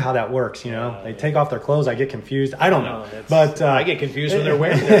 it's weird how that works, They take off their clothes, I get confused. I don't know. But I get confused when they're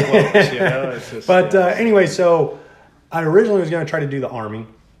wearing their clothes. Anyway, so I originally was going to try to do the Army,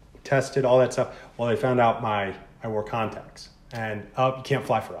 tested all that stuff. Well, they found out I wore contacts. And you can't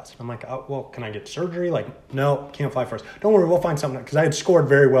fly for us. I'm like, oh, well, can I get surgery? Like, no, can't fly for us. Don't worry, we'll find something. Because I had scored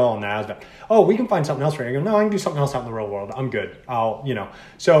very well on the ASVAB. Oh, we can find something else for you. I go, no, I can do something else out in the real world. I'm good.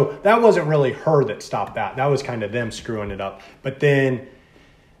 So that wasn't really her that stopped that. That was kind of them screwing it up. But then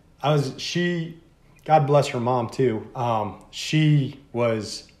God bless her mom too. She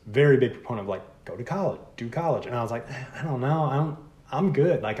was very big proponent of go to college, do college. And I was like, I don't know. I'm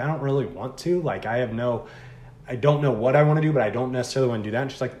good. I don't really want to. I don't know what I want to do, but I don't necessarily want to do that.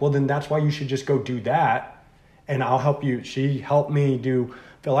 And she's like, well, then that's why you should just go do that. And I'll help you. She helped me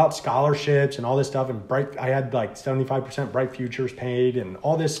fill out scholarships and all this stuff. And I had 75% Bright Futures paid and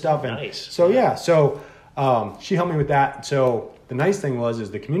all this stuff. And nice. So she helped me with that. So the nice thing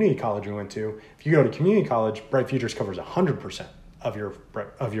is the community college we went to, if you go to community college, Bright Futures covers 100% of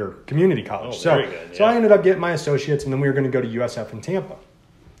your community college. Very good. Yeah. So I ended up getting my associates, and then we were going to go to USF in Tampa.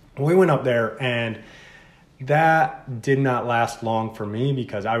 We went up there, and that did not last long for me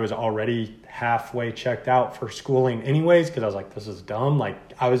because I was already halfway checked out for schooling anyways, because I was like, this is dumb.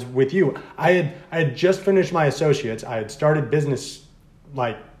 I was with you. I had just finished my associates. I had started business,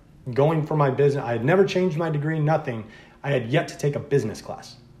 going for my business. I had never changed my degree, nothing. I had yet to take a business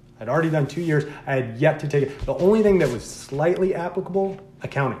class. I'd already done 2 years. I had yet to take it. The only thing that was slightly applicable,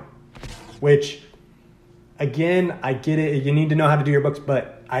 accounting, which, again, I get it. You need to know how to do your books,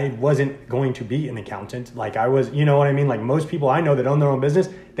 but I wasn't going to be an accountant. Like I was, you know what I mean? Like most people I know that own their own business,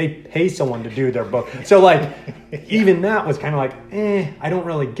 they pay someone to do their book. So like even that was kind of like, I don't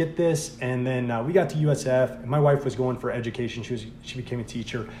really get this. And then we got to USF and my wife was going for education. She became a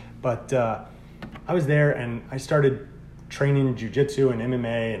teacher, but I was there and I started training jiu-jitsu and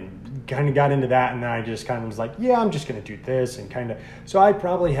MMA and kind of got into that. And then I just kind of was like, yeah, I'm just going to do this and kind of, so I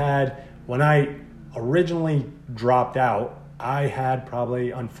probably had, when I originally dropped out, I had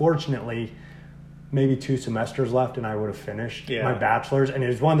probably, unfortunately, maybe 2 semesters left and I would have finished my bachelor's. And it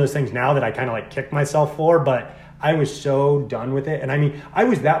was one of those things now that I kind of like kick myself for, but I was so done with it. And I mean, I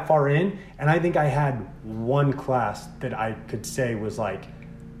was that far in and I think I had one class that I could say was like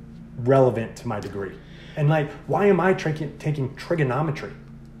relevant to my degree. And like, why am I taking trigonometry?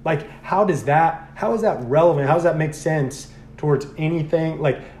 Like, how is that relevant? How does that make sense towards anything?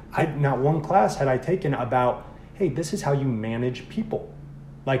 Like, not one class had I taken about, hey, this is how you manage people.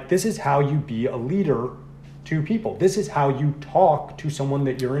 Like, this is how you be a leader to people. This is how you talk to someone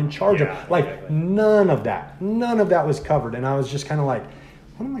that you're in charge of. Like, exactly. None of that was covered. And I was just kind of like,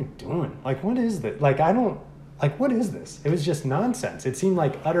 what am I doing? Like, what is this? Like, what is this? It was just nonsense. It seemed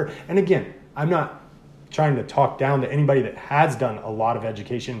like utter, and again, I'm not trying to talk down to anybody that has done a lot of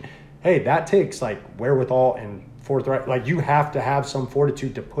education. Hey, that takes like wherewithal and forthright. Like you have to have some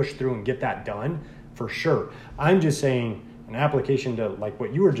fortitude to push through and get that done for sure. I'm just saying an application to like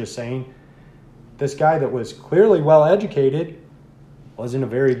what you were just saying, this guy that was clearly well educated wasn't a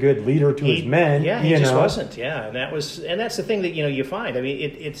very good leader to his men. Yeah, he just wasn't. Yeah, and that's the thing that you find. I mean,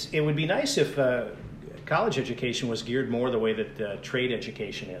 it would be nice if college education was geared more the way that trade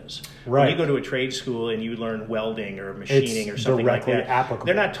education is. Right. When you go to a trade school and you learn welding or machining or something like that, applicable.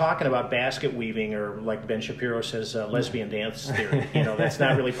 They're not talking about basket weaving or, like Ben Shapiro says, lesbian dance theory. That's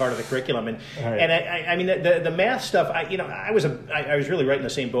not really part of the curriculum. And right. and I mean the math stuff. I was really right in the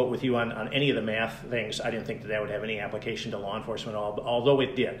same boat with you on any of the math things. I didn't think that would have any application to law enforcement, although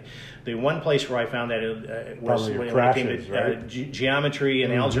it did. The one place where I found that was when it came to geometry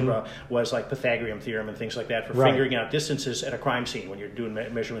and algebra was like Pythagorean theorem and things like that for figuring out distances at a crime scene when you're doing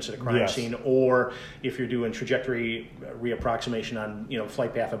measurements at a crime scene, or if you're doing trajectory reapproximation on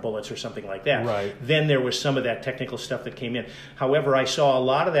flight path of bullets or something like that. Right. Then there was some of that technical stuff that came in. However, I saw a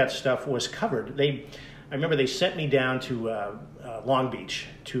lot of that stuff was covered. I remember they sent me down to Long Beach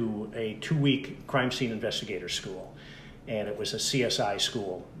to a 2-week crime scene investigator school. And it was a CSI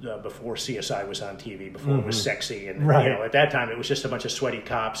school before CSI was on TV, before it was sexy. And, at that time, it was just a bunch of sweaty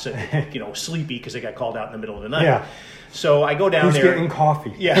cops and, sleepy because they got called out in the middle of the night. Yeah. So I go down Who's there. Who's getting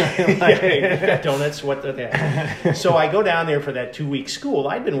coffee? Yeah. Donuts, what the heck. So I go down there for that 2-week school.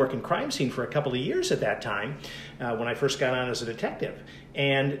 I'd been working crime scene for a couple of years at that time when I first got on as a detective.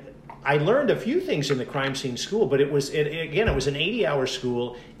 And I learned a few things in the crime scene school, but it was an 80-hour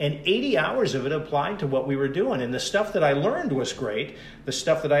school, and 80 hours of it applied to what we were doing. And the stuff that I learned was great. The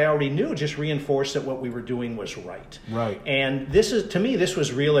stuff that I already knew just reinforced that what we were doing was right. Right. And to me, this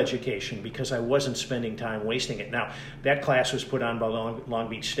was real education because I wasn't spending time wasting it. Now, that class was put on by Long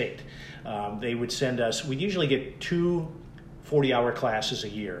Beach State. They would send us, we'd usually get 2 40-hour classes a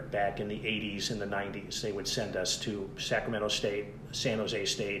year. Back in the 80s and the 90s, they would send us to Sacramento State, San Jose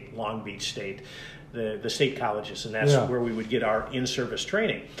State, Long Beach State, the state colleges, and that's where we would get our in-service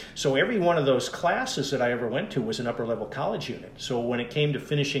training. So every one of those classes that I ever went to was an upper-level college unit. So when it came to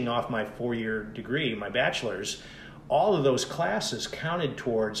finishing off my 4-year degree, my bachelor's, all of those classes counted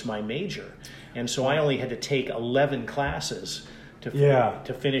towards my major. And so I only had to take 11 classes to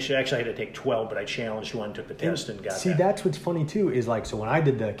finish. Actually, I had to take 12, but I challenged one, took the test, and got that. See, that's what's funny, too, is like, so when I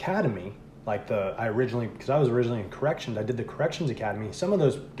did the academy, because I was originally in corrections, I did the corrections academy. Some of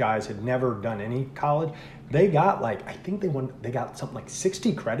those guys had never done any college. They got I think they got something like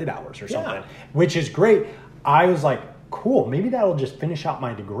 60 credit hours or something, which is great. I was like, cool, maybe that'll just finish out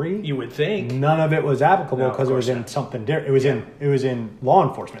my degree. You would think. None of it was applicable because it was in something different. It was in law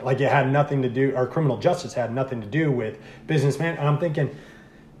enforcement. Like it had nothing to do, or criminal justice had nothing to do with businessman. And I'm thinking,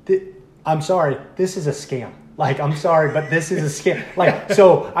 I'm sorry, this is a scam. I'm sorry, but this is a scam.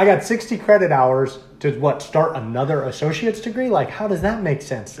 So I got 60 credit hours to start another associate's degree? How does that make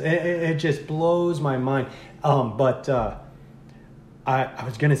sense? It just blows my mind. But I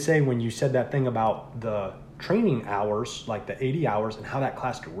was going to say, when you said that thing about the training hours, like the 80 hours, and how that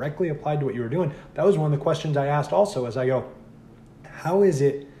class directly applied to what you were doing, that was one of the questions I asked also as I go, how is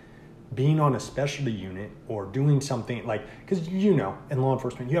it being on a specialty unit or doing something because in law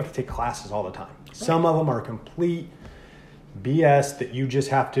enforcement, you have to take classes all the time. Right. Some of them are complete BS that you just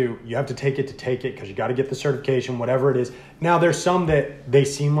have to take it because you got to get the certification, whatever it is. Now there's some that they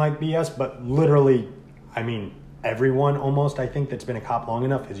seem like BS, but literally, I mean, everyone almost, I think, that's been a cop long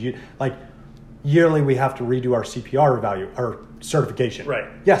enough is yearly we have to redo our CPR our certification. Right.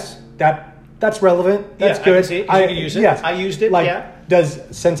 Yes, that's relevant. That's yeah, good. I can see it, 'cause you can use it. Yes. I used it, like, yeah.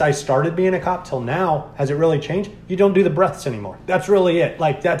 Since I started being a cop till now, has it really changed? You don't do the breaths anymore. That's really it.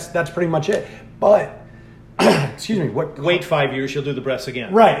 Like, that's pretty much it. But, excuse me, Wait 5 years, you'll do the breaths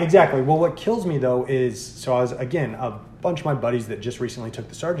again. Right, exactly. Well, what kills me, though, is, so I was, again, a bunch of my buddies that just recently took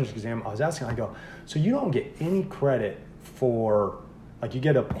the sergeant's exam, I was asking, I go, so you don't get any credit for, like, you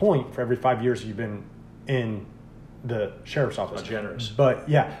get a point for every 5 years you've been in the sheriff's office. How generous. But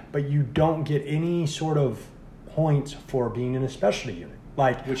you don't get any sort of points for being in a specialty unit.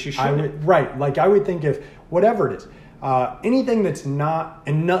 Like, which you should. Right. Like, I would think if, whatever it is, anything that's not,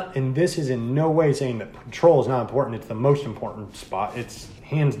 and this is in no way saying that patrol is not important. It's the most important spot. It's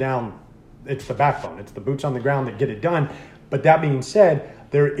hands down, it's the backbone. It's the boots on the ground that get it done. But that being said,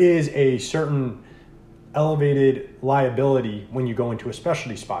 there is a certain elevated liability when you go into a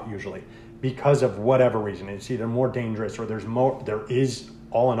specialty spot usually because of whatever reason. It's either more dangerous or there is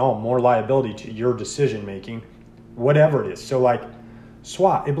all in all more liability to your decision making, whatever it is. So like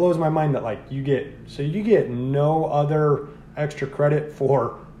SWAT, it blows my mind that like you get no other extra credit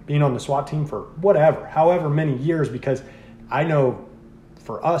for being on the SWAT team for however many years, because I know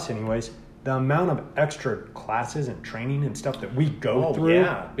for us anyways, the amount of extra classes and training and stuff that we go through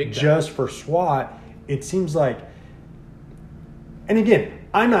just for SWAT, it seems like, and again,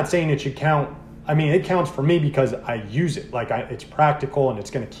 I'm not saying it should count. I mean, it counts for me because I use it. Like it's practical and it's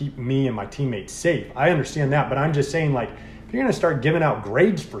going to keep me and my teammates safe. I understand that, but I'm just saying like, if you're going to start giving out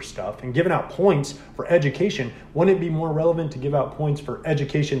grades for stuff and giving out points for education, wouldn't it be more relevant to give out points for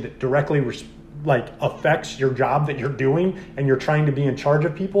education that directly affects your job that you're doing and you're trying to be in charge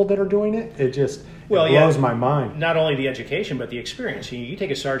of people that are doing it? It just blows my mind. Not only the education, but the experience. You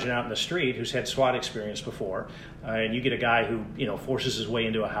take a sergeant out in the street who's had SWAT experience before, and you get a guy who forces his way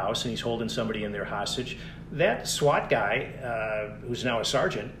into a house and he's holding somebody in there hostage. That SWAT guy, who's now a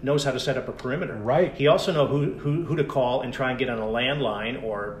sergeant, knows how to set up a perimeter. Right. He also knows who to call and try and get on a landline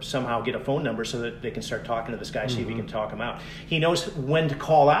or somehow get a phone number so that they can start talking to this guy, see if he can talk him out. He knows when to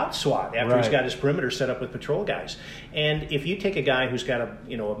call out SWAT after he's got his perimeter set up with patrol guys. And if you take a guy who's got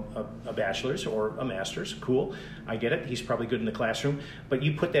a bachelor's or a master's, cool, I get it, he's probably good in the classroom, but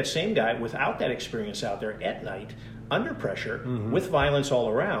you put that same guy without that experience out there at night, under pressure, with violence all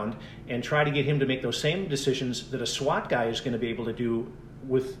around, and try to get him to make those same decisions that a SWAT guy is going to be able to do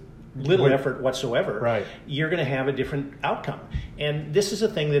with little effort whatsoever, you're going to have a different outcome. And this is a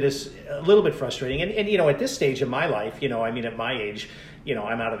thing that is a little bit frustrating. And at this stage of my life, at my age,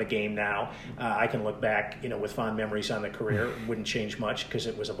 I'm out of the game now. I can look back, with fond memories on the career. Wouldn't change much because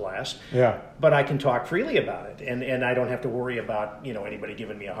it was a blast. Yeah. But I can talk freely about it, and I don't have to worry about anybody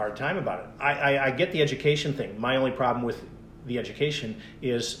giving me a hard time about it. I get the education thing. My only problem with the education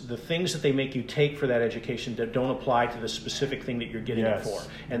is the things that they make you take for that education that don't apply to the specific thing that you're getting it for.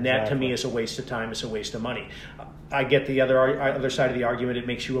 And that to me is a waste of time, it's a waste of money. I get the other side of the argument. It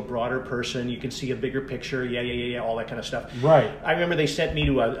makes you a broader person. You can see a bigger picture. All that kind of stuff. Right. I remember they sent me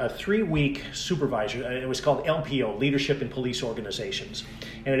to a 3-week supervisor. It was called LPO, Leadership in Police Organizations,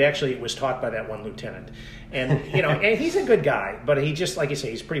 and it was taught by that one lieutenant. And and he's a good guy, but he just, like you say,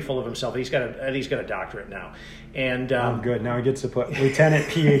 he's pretty full of himself. He's got a doctorate now, and good. Now he gets to put lieutenant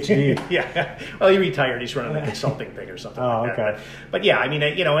PhD. Yeah. Well, he retired. He's running a consulting thing or something. Like that. Okay. But yeah,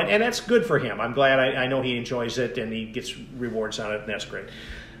 and that's good for him. I'm glad. I know he enjoys it and he gets rewards on it, and that's great.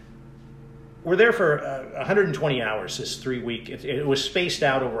 We're there for 120 hours, this 3-week. It was spaced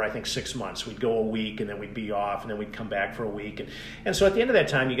out over, I think, 6 months. We'd go a week, and then we'd be off, and then we'd come back for a week. And so at the end of that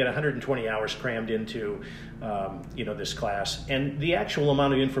time, you get 120 hours crammed into, this class. And the actual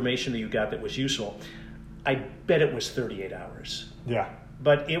amount of information that you got that was useful, I bet it was 38 hours. Yeah.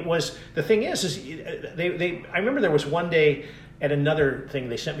 But it was, the thing is I remember there was one day at another thing,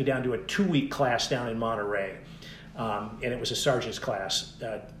 they sent me down to a 2-week class down in Monterey. And it was a sergeant's class,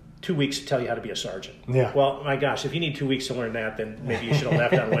 2 weeks to tell you how to be a sergeant. Yeah. Well, my gosh, if you need 2 weeks to learn that, then maybe you should have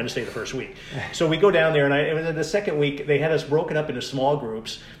left on Wednesday the first week. So we go down there, and the second week, they had us broken up into small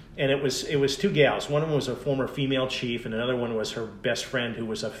groups, and it was 2 gals. One of them was a former female chief, and another one was her best friend who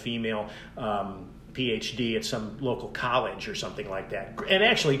was a female PhD at some local college or something like that. And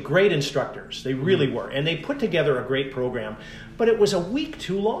actually, great instructors. They really were. And they put together a great program. but it was a week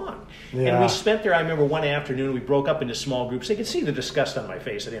too long. And Yeah. we spent there, I remember one afternoon, we broke up into small groups. They could see the disgust on my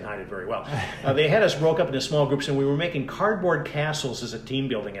face. I didn't hide it very well. They had us broke up into small groups, and we were making cardboard castles as a team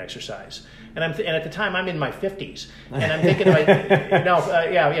building exercise. And and at the time, I'm in my 50s, and I'm thinking to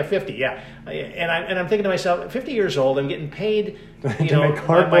myself, 50, yeah. And I'm thinking to myself, 50 years old, I'm getting paid, make my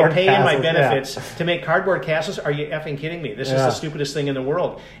cardboard pay and my castles, benefits to make cardboard castles. Are you effing kidding me? This is the stupidest thing in the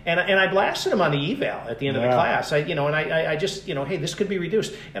world. And I blasted him on the eval at the end of the class. I just, hey, this could be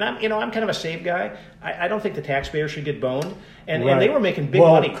reduced. And I'm kind of a safe guy. I don't think the taxpayer should get boned. And they were making big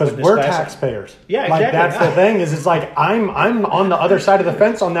money because with we're this class. taxpayers. Yeah, like exactly. that's the thing is, it's like I'm on the other side of the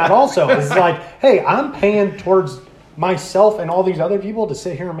fence on that also. It's like, hey, I'm paying towards myself and all these other people to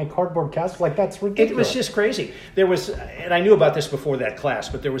sit here and make cardboard castles. Like, that's ridiculous. It was just crazy. There was, and I knew about this before that class,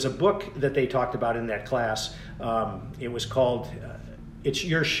 but there was a book that they talked about in that class. It was called It's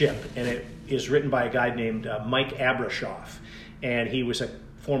Your Ship, and it is written by a guy named Mike Abrashoff, and he was a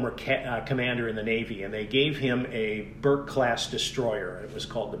former commander in the Navy, and they gave him a Burke-class destroyer. It was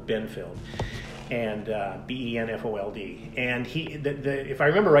called the Benfield, and Benfold. And if I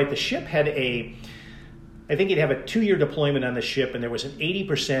remember right, the ship had I think you'd have a 2-year deployment on the ship, and there was an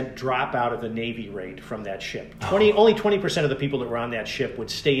 80% dropout of the Navy rate from that ship. Only 20% of the people that were on that ship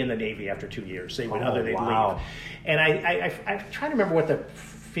would stay in the Navy after 2 years. They'd leave. And I'm trying to remember what the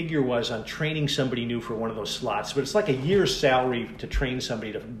figure was on training somebody new for one of those slots, but it's like a year's salary to train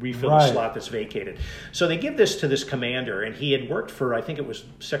somebody to refill the slot that's vacated. So they give this to this commander, and he had worked for, I think it was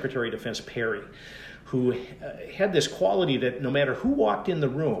Secretary of Defense Perry, who had this quality that no matter who walked in the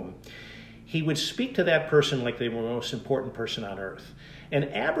room, he would speak to that person like they were the most important person on earth. And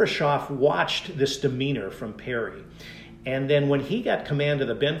Abrashoff watched this demeanor from Perry. And then when he got command of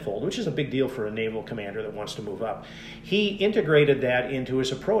the Benfold, which is a big deal for a naval commander that wants to move up, he integrated that into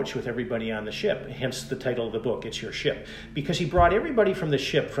his approach with everybody on the ship, hence the title of the book, It's Your Ship. Because he brought everybody from the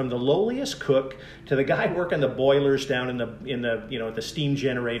ship, from the lowliest cook to the guy working the boilers down in the steam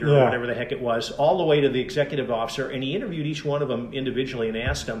generator or whatever the heck it was, all the way to the executive officer, and he interviewed each one of them individually and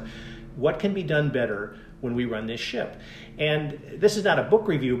asked them, what can be done better when we run this ship? And this is not a book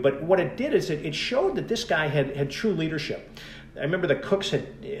review, but what it did is it showed that this guy had true leadership. I remember the cooks and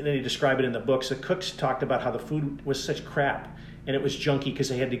they describe it in the books, the cooks talked about how the food was such crap and it was junky because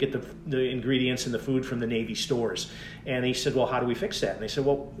they had to get the ingredients and the food from the Navy stores. And he said, well, how do we fix that? And they said,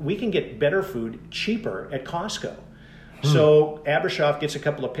 well, we can get better food cheaper at Costco. So Abrashoff gets a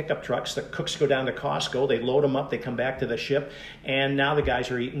couple of pickup trucks. The cooks go down to Costco. They load them up. They come back to the ship. And now the guys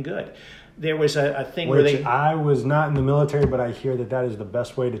are eating good. There was a thing where I was not in the military, but I hear that is the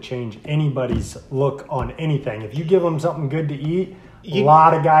best way to change anybody's look on anything. If you give them something good to eat, a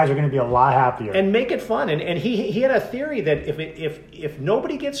lot of guys are going to be a lot happier. And make it fun. And he had a theory that if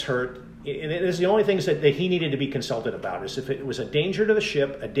nobody gets hurt, and it is the only things that he needed to be consulted about, is if it was a danger to the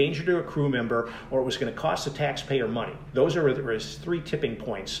ship, a danger to a crew member, or it was going to cost the taxpayer money. Those are his 3 tipping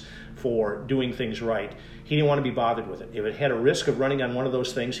points for doing things right. He didn't want to be bothered with it. If it had a risk of running on one of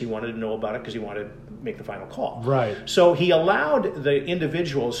those things, he wanted to know about it because he wanted to make the final call. Right. So he allowed the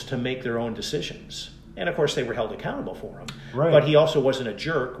individuals to make their own decisions. And, of course, they were held accountable for them. Right. But he also wasn't a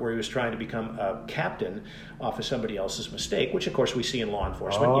jerk where he was trying to become a captain off of somebody else's mistake, which, of course, we see in law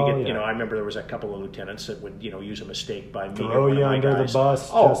enforcement. I remember there was a couple of lieutenants that would, use a mistake by me or one of my guys. The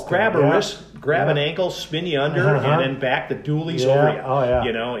bus. Grab a wrist, grab an ankle, spin you under, and then back the dualies over you. Oh,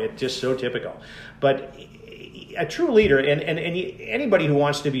 yeah. It's just so typical. But a true leader, and anybody who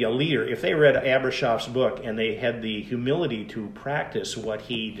wants to be a leader, if they read Abrashoff's book and they had the humility to practice what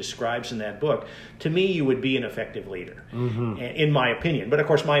he describes in that book, to me, you would be an effective leader, in my opinion. But, of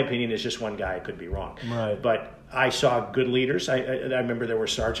course, my opinion is just one guy. I could be wrong. Right. But I saw good leaders. I remember there were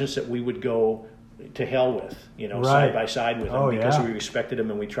sergeants that we would go to hell with, side by side with them because we respected them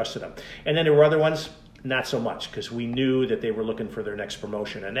and we trusted them. And then there were other ones, not so much, because we knew that they were looking for their next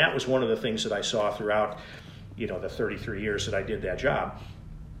promotion. And that was one of the things that I saw throughout the 33 years that I did that job,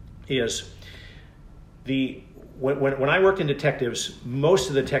 is when I worked in detectives, most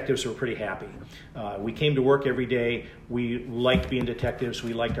of the detectives were pretty happy. We came to work every day. We liked being detectives.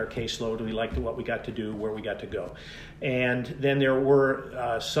 We liked our caseload. We liked what we got to do, where we got to go. And then there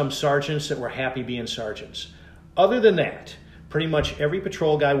were some sergeants that were happy being sergeants. Other than that, pretty much every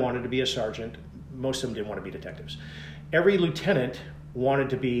patrol guy wanted to be a sergeant. Most of them didn't want to be detectives. Every lieutenant wanted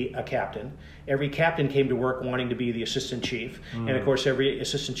to be a captain. Every captain came to work wanting to be the assistant chief. And, of course, every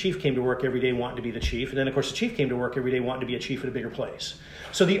assistant chief came to work every day wanting to be the chief. And then, of course, the chief came to work every day wanting to be a chief at a bigger place.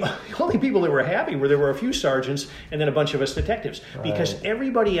 So the only people that were happy there were a few sergeants and then a bunch of us detectives. Right. Because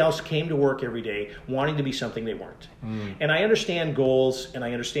everybody else came to work every day wanting to be something they weren't. And I understand goals and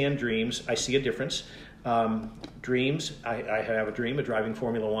I understand dreams. I see a difference. Dreams. I have a dream of driving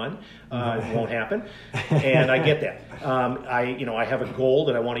Formula One. It won't happen, and I get that. I have a goal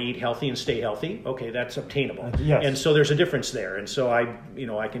that I want to eat healthy and stay healthy. Okay, that's obtainable. Yes. And so there's a difference there. And so I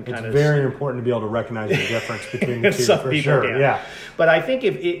can kind of. It's very important to be able to recognize the difference between the two. Some for people sure. can. Yeah. But I think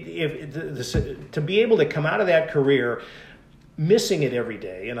to be able to come out of that career, missing it every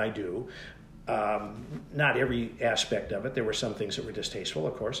day, and I do. Not every aspect of it. There were some things that were distasteful,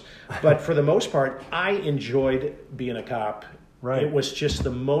 of course. But for the most part, I enjoyed being a cop. Right. It was just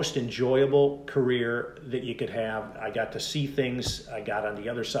the most enjoyable career that you could have. I got to see things. I got on the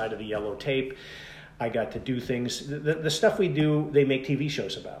other side of the yellow tape. I got to do things. The stuff we do, they make TV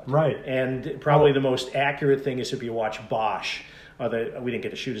shows about. Right. And probably the most accurate thing is if you watch Bosch. We didn't get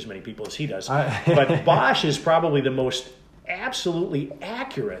to shoot as many people as he does. But Bosch is probably the most absolutely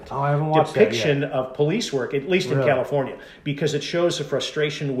accurate depiction of police work, at least in California, because it shows the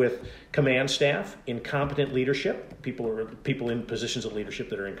frustration with command staff, incompetent leadership, people in positions of leadership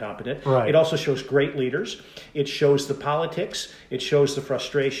that are incompetent. Right. It also shows great leaders. It shows the politics. It shows the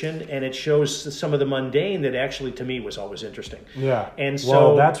frustration, and it shows some of the mundane that actually, to me, was always interesting. Yeah. And so,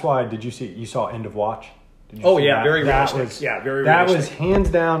 well, that's why. Did you saw End of Watch? Oh yeah, that? Very that realistic. Very that realistic. was hands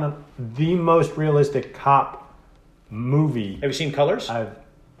down the most realistic cop movie. Have you seen Colors?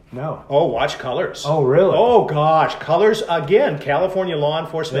 No. Oh, watch Colors. Oh, really? Oh, gosh. Colors, again, California law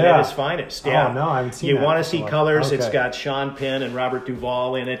enforcement at its finest. Yeah. Oh, no, I haven't seen You that want to see Colors. Okay. It's got Sean Penn and Robert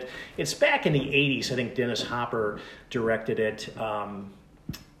Duvall in it. It's back in the 80s. I think Dennis Hopper directed it.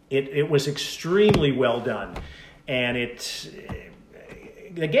 It was extremely well done. And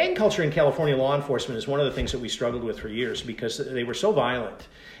the gang culture in California law enforcement is one of the things that we struggled with for years because they were so violent.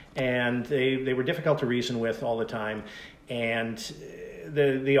 And they were difficult to reason with all the time. And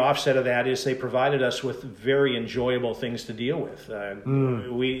the offset of that is they provided us with very enjoyable things to deal with.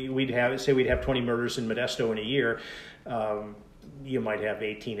 We'd have 20 murders in Modesto in a year. You might have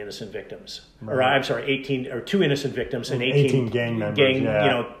 18 innocent victims. Right. Or I'm sorry, 18 or 2 innocent victims and 18 gang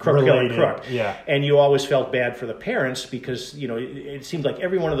members. Crook killing crook. Yeah. And you always felt bad for the parents because, it seemed like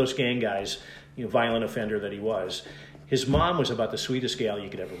every one of those gang guys, violent offender that he was, his mom was about the sweetest gal you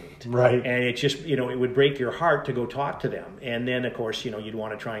could ever meet. Right. And it just, it would break your heart to go talk to them. And then, of course, you'd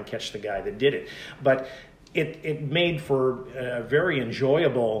want to try and catch the guy that did it. But it made for a very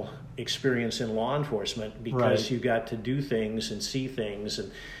enjoyable experience in law enforcement because you got to do things and see things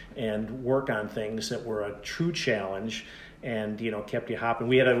and work on things that were a true challenge and, kept you hopping.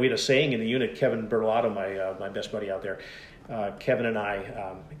 We had a saying in the unit, Kevin Bertolato, my best buddy out there, Kevin and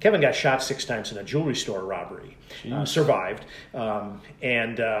I, Kevin got shot 6 times in a jewelry store robbery, survived.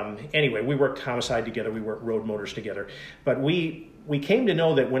 Anyway, we worked homicide together. We worked road motors together. But we came to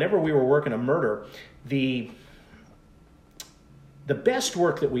know that whenever we were working a murder, the best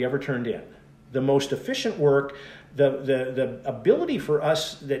work that we ever turned in, the most efficient work, the ability for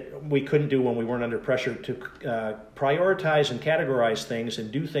us that we couldn't do when we weren't under pressure to prioritize and categorize things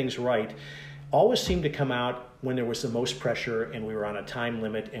and do things right, always seemed to come out when there was the most pressure and we were on a time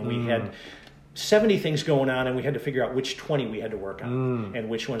limit and we had 70 things going on and we had to figure out which 20 we had to work on and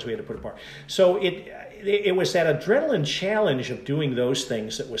which ones we had to put apart. So it was that adrenaline challenge of doing those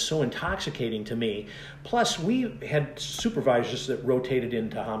things that was so intoxicating to me. Plus, we had supervisors that rotated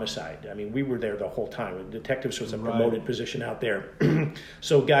into homicide. I mean, we were there the whole time. Detectives was a promoted position out there.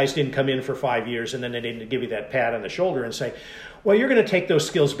 So guys didn't come in for 5 years and then they didn't give you that pat on the shoulder and say, well, you're going to take those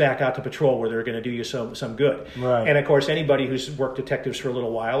skills back out to patrol where they're going to do you some good. Right. And, of course, anybody who's worked detectives for a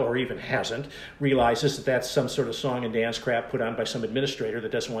little while or even hasn't realizes that that's some sort of song and dance crap put on by some administrator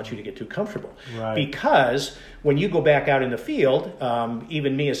that doesn't want you to get too comfortable. Right. Because when you go back out in the field,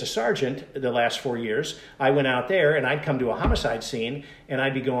 even me as a sergeant the last 4 years, I went out there and I'd come to a homicide scene and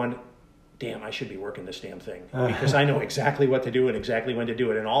I'd be going, damn, I should be working this damn thing because I know exactly what to do and exactly when to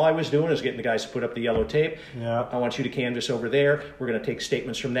do it. And all I was doing is getting the guys to put up the yellow tape. Yeah. I want you to canvass over there. We're going to take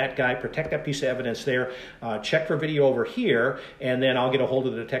statements from that guy, protect that piece of evidence there, check for video over here, and then I'll get a hold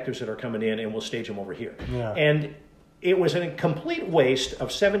of the detectives that are coming in and we'll stage them over here. Yeah. And it was a complete waste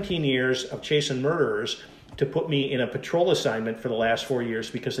of 17 years of chasing murderers to put me in a patrol assignment for the last 4 years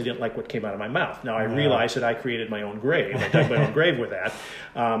because they didn't like what came out of my mouth. Now, I realized that I created my own grave. I dug my own grave with that.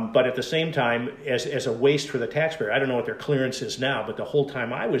 But at the same time, as a waste for the taxpayer, I don't know what their clearance is now, but the whole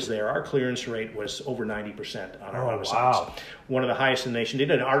time I was there, our clearance rate was over 90% on our homicides. Wow. One of the highest in the nation. They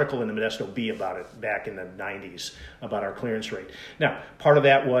did an article in the Modesto Bee about it back in the 90s, about our clearance rate. Now, part of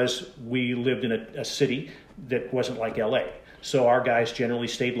that was we lived in a city that wasn't like LA. So our guys generally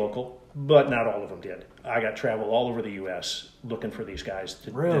stayed local, but not all of them did. I got travel all over the U.S. looking for these guys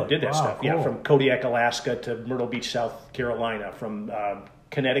that did that stuff. Cool. Yeah, from Kodiak, Alaska to Myrtle Beach, South Carolina, from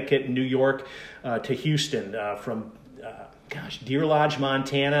Connecticut, New York, to Houston, from Deer Lodge,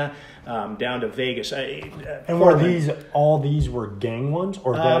 Montana, down to Vegas. And were all these were gang ones,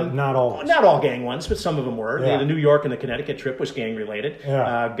 or not all? Not all gang ones, but some of them were. Yeah. The New York and the Connecticut trip was gang related.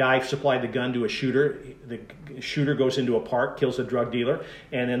 Yeah. Guy supplied the gun to a shooter. The shooter goes into a park, kills a drug dealer,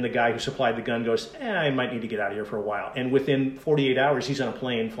 and then the guy who supplied the gun goes, I might need to get out of here for a while. And within 48 hours, he's on a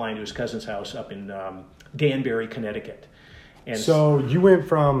plane flying to his cousin's house up in Danbury, Connecticut. And so you went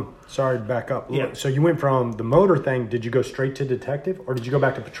from, sorry, back up. Yeah. So you went from the motor thing, did you go straight to detective, or did you go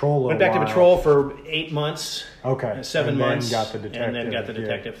back to patrol? Went back to patrol for 8 months. Okay. 7 months. Got the detective, and then got the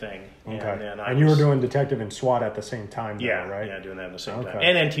detective thing. Okay. And you were doing detective and SWAT at the same time, yeah, right? Yeah, doing that at the same Okay. time.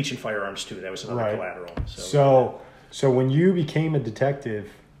 And then teaching firearms, too. That was another collateral. So when you became a detective,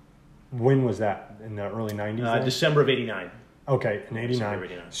 when was that? In the early 90s? December of 89. Okay, in 89. December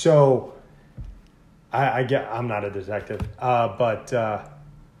of 89. So I'm not a detective, but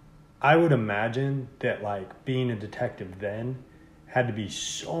I would imagine that like being a detective then had to be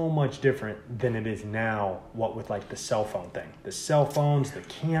so much different than it is now, what with like the cell phone thing. The cell phones, the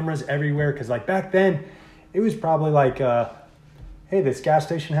cameras everywhere, because like back then it was probably like, hey, this gas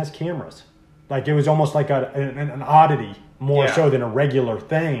station has cameras. Like it was almost like an oddity more so than a regular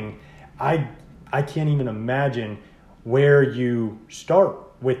thing. I can't even imagine where you start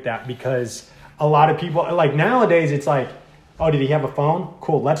with that, because a lot of people, like nowadays, it's like, oh, did he have a phone?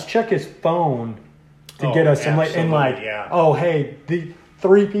 Cool, let's check his phone to get us some, and like, oh, hey, the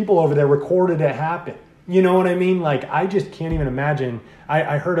 3 people over there recorded it happen. You know what I mean? Like, I just can't even imagine.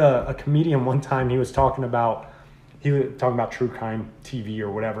 I heard a comedian one time, he was talking about true crime TV or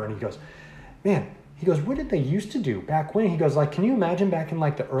whatever, and he goes, man, he goes, what did they used to do back when? He goes, like, can you imagine back in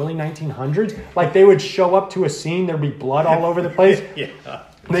like the early 1900s? Like they would show up to a scene, there'd be blood all over the place. Yeah.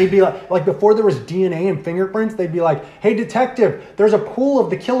 They'd be like before there was DNA and fingerprints, they'd be like, hey, detective, there's a pool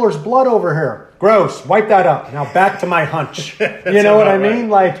of the killer's blood over here. Gross, wipe that up. Now back to my hunch. You know what I mean?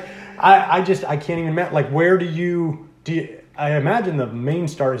 Like, I can't even imagine, like, where do you, I imagine the main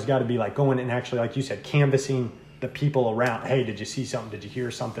start has got to be like going and actually, like you said, canvassing the people around. Hey, did you see something? Did you hear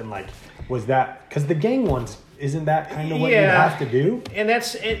something? Like, was that, because the gang ones, isn't that kind of what you have to do? And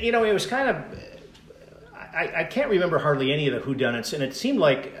that's, it was kind of, I can't remember hardly any of the whodunits, and it seemed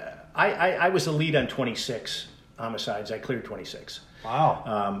like I was the lead on 26 homicides. I cleared 26.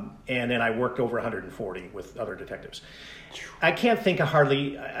 Wow. And then I worked over 140 with other detectives. I can't think of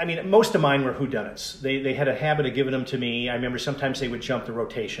hardly, I mean, most of mine were whodunits. They had a habit of giving them to me. I remember sometimes they would jump the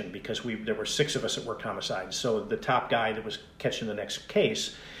rotation because there were 6 of us that worked homicides. So the top guy that was catching the next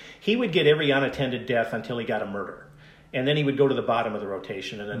case, he would get every unattended death until he got a murder. And then he would go to the bottom of the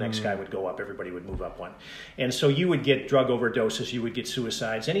rotation, and the next guy would go up. Everybody would move up one. And so you would get drug overdoses, you would get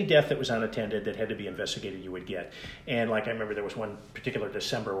suicides. Any death that was unattended that had to be investigated, you would get. And like I remember there was one particular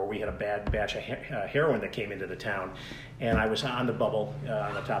December where we had a bad batch of heroin that came into the town. And I was on the bubble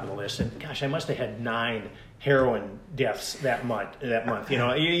on the top of the list. And gosh, I must have had 9 heroin deaths that month. You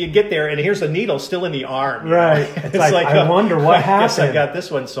know, you get there and here's the needle still in the arm. Right. It's like I wonder what happened. I guess I got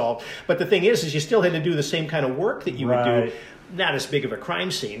this one solved. But the thing is you still had to do the same kind of work that you would do. Not as big of a crime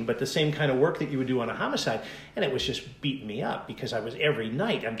scene, but the same kind of work that you would do on a homicide. And it was just beating me up because every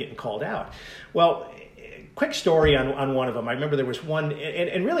night I'm getting called out. Well, quick story on one of them. I remember there was one,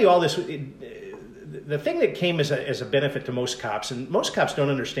 and really all this, the thing that came as a benefit to most cops, and most cops don't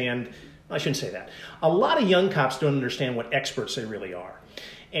understand, I shouldn't say that. A lot of young cops don't understand what experts they really are.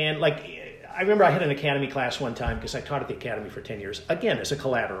 And like, I remember I had an academy class one time because I taught at the academy for 10 years, again, as a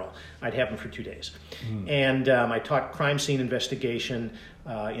collateral. I'd have them for 2 days. And I taught crime scene investigation,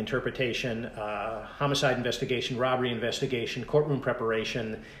 interpretation, homicide investigation, robbery investigation, courtroom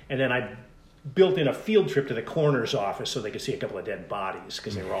preparation, and then I built in a field trip to the coroner's office so they could see a couple of dead bodies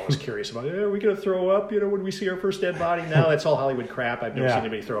because they were always curious about, are we going to throw up, when we see our first dead body? No, that's all Hollywood crap. I've never seen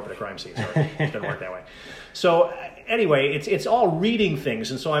anybody throw up at a crime scene, so it doesn't work that way. So anyway, it's all reading things.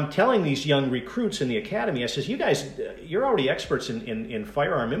 And so I'm telling these young recruits in the academy, I says, you guys, you're already experts in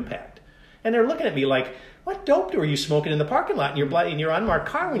firearm impact. And they're looking at me like, what dope were you smoking in the parking lot in your unmarked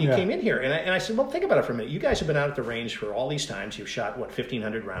car when you came in here? And I said, well, think about it for a minute. You guys have been out at the range for all these times. You've shot,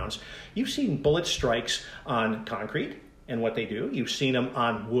 1,500 rounds. You've seen bullet strikes on concrete and what they do. You've seen them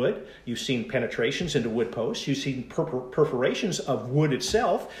on wood. You've seen penetrations into wood posts. You've seen perforations of wood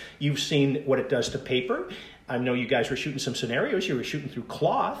itself. You've seen what it does to paper. I know you guys were shooting some scenarios. You were shooting through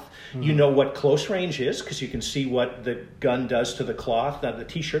cloth. Mm-hmm. You know what close range is because you can see what the gun does to the cloth, the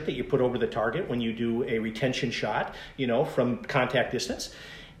T-shirt that you put over the target when you do a retention shot, from contact distance.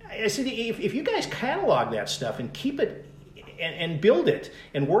 I said, if you guys catalog that stuff and keep it and build it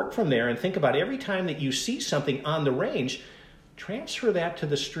and work from there and think about every time that you see something on the range, Transfer that to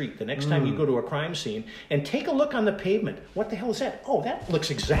the street the next time you go to a crime scene and take a look on the pavement. What the hell is that? Oh, that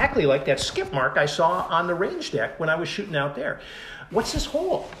looks exactly like that skip mark I saw on the range deck when I was shooting out there. What's this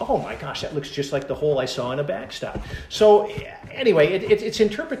hole? Oh my gosh, that looks just like the hole I saw in a backstop. So anyway, it's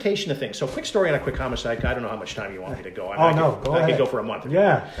interpretation of things. So quick story on a quick homicide. I don't know how much time you want me to go. Go ahead. I could go for a month.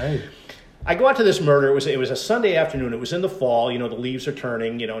 Yeah. Hey. I go out to this murder. It was a Sunday afternoon. It was in the fall. The leaves are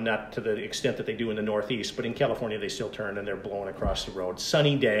turning, not to the extent that they do in the Northeast, but in California they still turn and they're blowing across the road.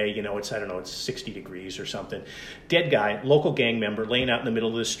 Sunny day, it's 60 degrees or something. Dead guy, local gang member, laying out in the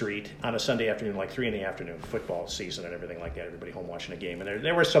middle of the street on a Sunday afternoon, like 3 p.m, football season and everything like that. Everybody home watching a game. And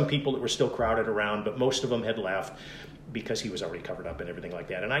there were some people that were still crowded around, but most of them had left because he was already covered up and everything like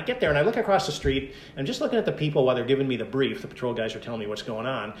that. And I get there and I look across the street and just looking at the people while they're giving me the brief, the patrol guys are telling me what's going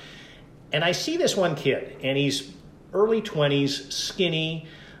on. And I see this one kid, and he's early 20s, skinny,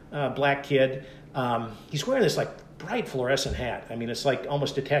 black kid. He's wearing this bright fluorescent hat. I mean, it's like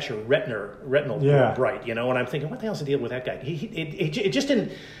almost detached your retinal bright, And I'm thinking, what the hell's the deal with that guy? It just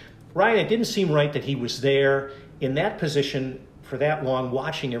didn't, Ryan, it didn't seem right that he was there in that position for that long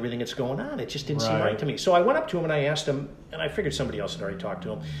watching everything that's going on. It just didn't seem right to me. So I went up to him and I asked him, and I figured somebody else had already talked to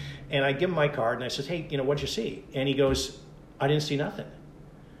him, and I give him my card and I said, hey, what'd you see? And he goes, I didn't see nothing.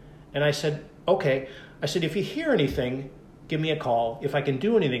 And I said, okay. I said, if you hear anything, give me a call. If I can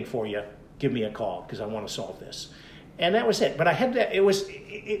do anything for you, give me a call because I want to solve this. And that was it. But I had that. It was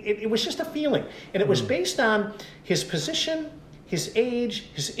just a feeling, and it was based on his position, his age,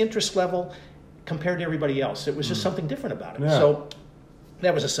 his interest level compared to everybody else. It was just something different about it. Yeah. So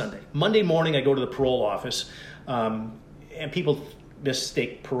that was a Sunday. Monday morning, I go to the parole office, and people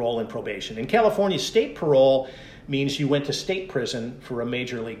mistake parole and probation. In California, state parole means you went to state prison for a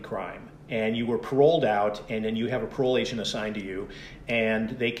major league crime and you were paroled out, and then you have a parole agent assigned to you and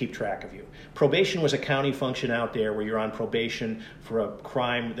they keep track of you. Probation was a county function out there where you're on probation for a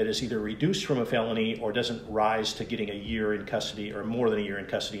crime that is either reduced from a felony or doesn't rise to getting a year in custody or more than a year in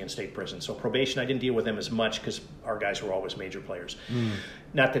custody in state prison. So probation, I didn't deal with them as much because our guys were always major players.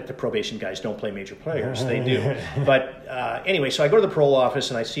 Not that the probation guys don't play major players, they do. But anyway, so I go to the parole office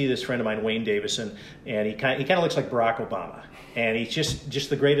and I see this friend of mine, Wayne Davison, and he kind of looks like Barack Obama. And he's just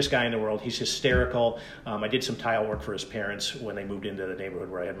the greatest guy in the world. He's hysterical. I did some tile work for his parents when they moved into the neighborhood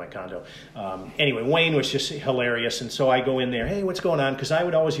where I had my condo. Anyway, Wayne was just hilarious. And so I go in there, hey, what's going on? Because I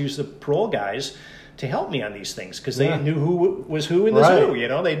would always use the parole guys to help me on these things because they knew who was who in the zoo.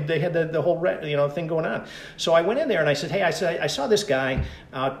 They had the whole thing going on. So I went in there and I said, hey, I saw this guy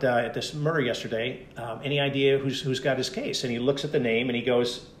out at this murder yesterday. Any idea who's got his case? And he looks at the name and he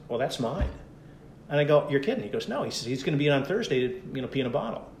goes, well, that's mine. And I go, you're kidding? He goes, no. He says he's going to be in on Thursday to pee in a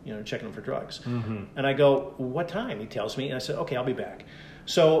bottle, checking him for drugs. Mm-hmm. And I go, what time? He tells me, and I said, okay, I'll be back.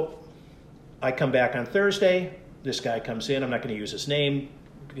 So I come back on Thursday. This guy comes in. I'm not going to use his name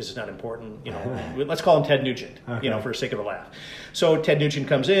because it's not important. Let's call him Ted Nugent, for the sake of a laugh. So Ted Nugent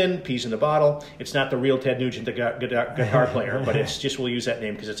comes in, pees in the bottle. It's not the real Ted Nugent, the guitar player, but it's just, we'll use that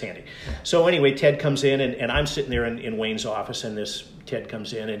name because it's handy. So anyway, Ted comes in, and I'm sitting there in Wayne's office, and this Ted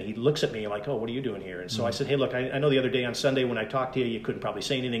comes in, and he looks at me like, oh, what are you doing here? And so I said, hey, look, I know the other day on Sunday when I talked to you, you couldn't probably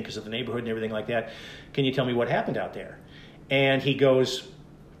say anything because of the neighborhood and everything like that. Can you tell me what happened out there? And he goes,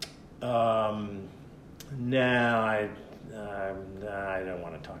 I don't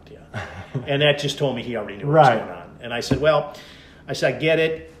want to talk to you. And that just told me he already knew what was going on. And I said, I get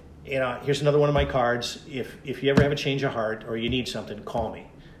it. Here's another one of my cards. If you ever have a change of heart or you need something, call me.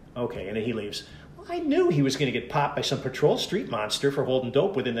 Okay, and then he leaves. Well, I knew he was going to get popped by some patrol street monster for holding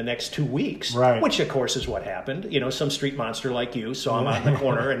dope within the next 2 weeks, which of course is what happened. Some street monster like you saw him out in the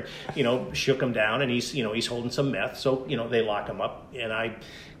corner and, shook him down, and he's holding some meth. So, they lock him up, and I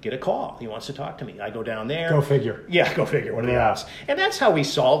get a call. He wants to talk to me. I go down there. Go figure. Yeah, go figure. What are the odds? And that's how we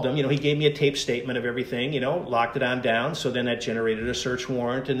solved him. He gave me a tape statement of everything, locked it on down. So then that generated a search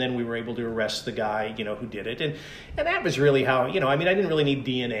warrant, and then we were able to arrest the guy, who did it. And that was really how, I didn't really need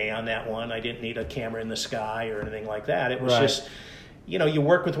DNA on that one. I didn't need a camera in the sky or anything like that. It was just, you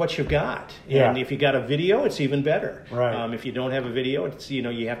work with what you've got. And if you got a video, it's even better. Right. If you don't have a video, it's,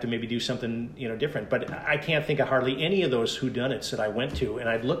 you have to maybe do something, different. But I can't think of hardly any of those whodunits that I went to. And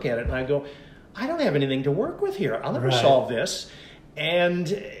I'd look at it and I'd go, I don't have anything to work with here. I'll never solve this.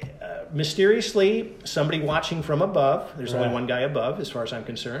 And mysteriously, somebody watching from above, there's only one guy above as far as I'm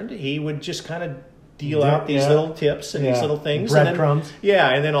concerned, he would just kind of deal out these little tips and these little things. Breadcrumbs.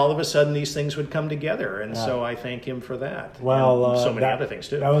 And then all of a sudden these things would come together. And so I thank him for that. Well, and so many other things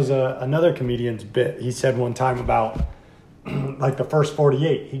too. That was another comedian's bit. He said one time about like the first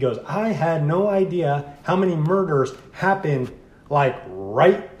 48. He goes, I had no idea how many murders happened like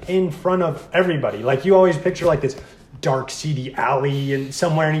right in front of everybody. Like you always picture like this dark, seedy alley and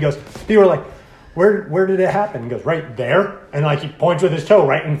somewhere. And he goes, people are like, where did it happen? He goes, right there. And like he points with his toe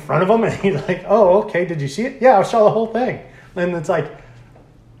right in front of him. And he's like, oh, okay. Did you see it? Yeah, I saw the whole thing. And it's like,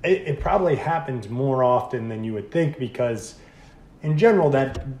 it probably happens more often than you would think, because in general,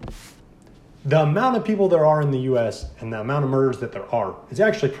 that the amount of people there are in the U.S. and the amount of murders that there are is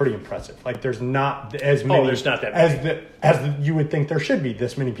actually pretty impressive. Like there's not as many there's not that many. as you would think there should be.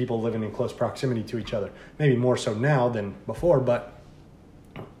 This many people living in close proximity to each other. Maybe more so now than before, but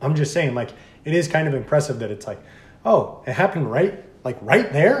I'm just saying, like, it is kind of impressive that it's like, oh, it happened right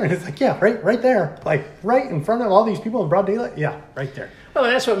there, and it's like, yeah, right there, like right in front of all these people in broad daylight. Yeah, right there. Well,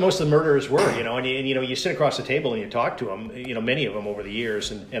 that's what most of the murderers were, and you sit across the table and you talk to them, many of them over the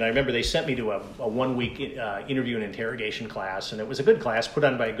years. And I remember they sent me to a 1 week interview and interrogation class, and it was a good class put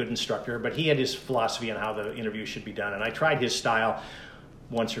on by a good instructor, but he had his philosophy on how the interview should be done. And I tried his style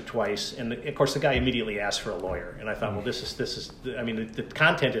once or twice, and of course the guy immediately asked for a lawyer, and I thought, well, this is I mean, the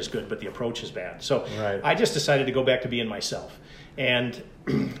content is good, but the approach is bad. So right. I just decided to go back to being myself. And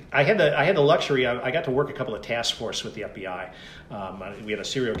I had the luxury. I got to work a couple of task force with the FBI. We had a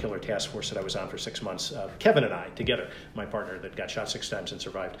serial killer task force that I was on for 6 months. Kevin and I together, my partner that got shot 6 times and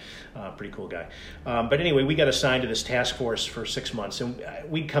survived. Pretty cool guy. But anyway, we got assigned to this task force for 6 months, and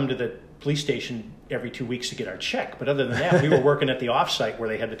we'd come to the police station every 2 weeks to get our check. But other than that, we were working at the offsite where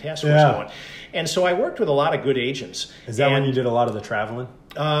they had the task force going. And so I worked with a lot of good agents. Is that when you did a lot of the traveling?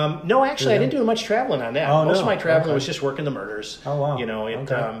 No, actually, I didn't do much traveling on that. Most of my traveling was just working the murders. Oh,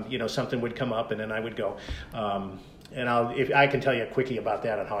 wow. Something would come up and then I would go. And I can tell you a quickie about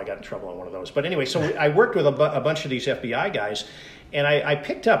that and how I got in trouble on one of those. But anyway, so I worked with a bunch of these FBI guys, and I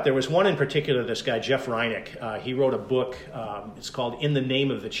picked up, there was one in particular, this guy, Jeff Reineck. He wrote a book. It's called In the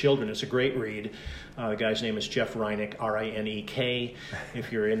Name of the Children. It's a great read. The guy's name is Jeff Reineck, Reinek.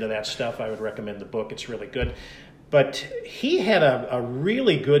 If you're into that stuff, I would recommend the book. It's really good. But he had a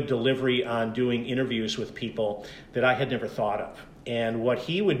really good delivery on doing interviews with people that I had never thought of. And what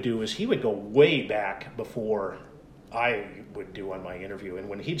he would do is he would go way back before I would do on my interview. And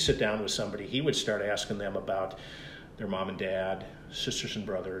when he'd sit down with somebody, he would start asking them about their mom and dad, sisters and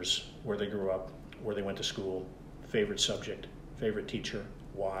brothers, where they grew up, where they went to school, favorite subject, favorite teacher,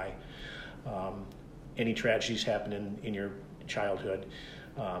 why, any tragedies happening in your childhood,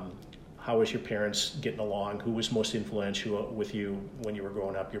 how was your parents getting along? Who was most influential with you when you were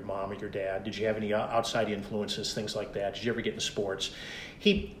growing up, your mom or your dad? Did you have any outside influences, things like that? Did you ever get in sports?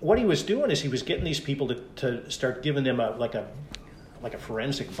 What he was doing is he was getting these people to start giving them like a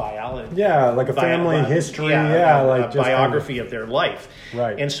forensic biology. Yeah, like a family history. Like biography of their life.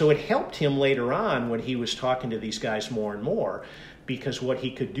 Right. And so it helped him later on when he was talking to these guys more and more, because what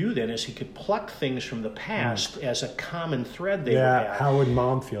he could do then is he could pluck things from the past as a common thread they would have. How would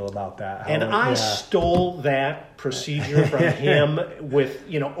mom feel about that? I stole that procedure from him with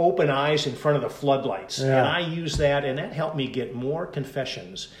open eyes in front of the floodlights. Yeah. And I used that, and that helped me get more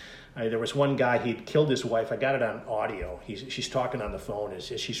confessions. There was one guy, he'd killed his wife. I got it on audio. She's talking on the phone as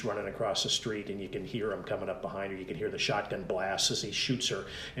she's running across the street, and you can hear him coming up behind her. You can hear the shotgun blasts as he shoots her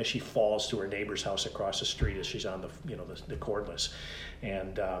as she falls to her neighbor's house across the street as she's on the cordless.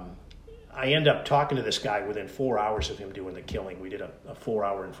 And I end up talking to this guy within 4 hours of him doing the killing. We did a 4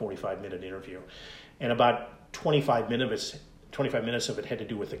 hour and 45-minute interview. And about 25 minutes of it had to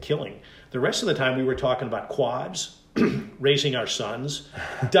do with the killing. The rest of the time we were talking about quads, raising our sons,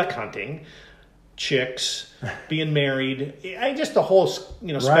 duck hunting, chicks, being married, just the whole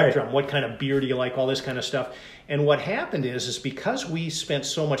spectrum. Right. What kind of beer do you like? All this kind of stuff. And what happened is because we spent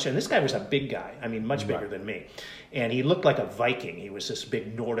so much, and this guy was a big guy, much bigger than me, and he looked like a Viking. He was this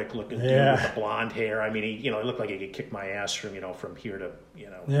big Nordic-looking dude with the blonde hair. He looked like he could kick my ass from here to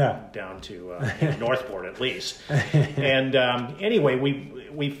down to Northport at least. And anyway,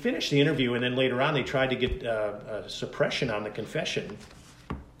 we finished the interview, and then later on they tried to get a suppression on the confession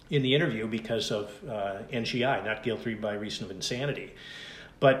in the interview because of NGI, not guilty by reason of insanity.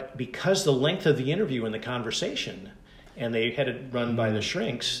 But because the length of the interview and the conversation, and they had it run by the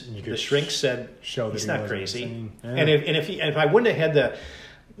shrinks, the shrinks said he's not crazy. Yeah. And if I wouldn't have had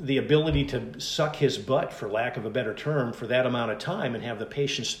the ability to suck his butt, for lack of a better term, for that amount of time and have the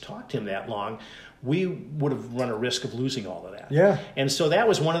patience to talk to him that long, we would have run a risk of losing all of that. Yeah. And so that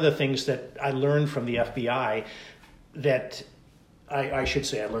was one of the things that I learned from the FBI that I should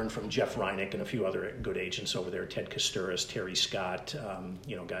say I learned from Jeff Reineck and a few other good agents over there, Ted Kosturis, Terry Scott,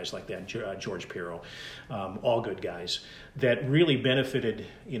 guys like that, George Pirro, all good guys that really benefited,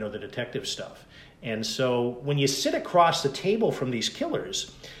 the detective stuff. And so when you sit across the table from these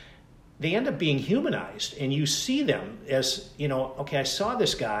killers, they end up being humanized, and you see them as, okay, I saw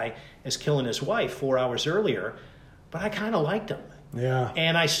this guy as killing his wife 4 hours earlier, but I kind of liked them. Yeah.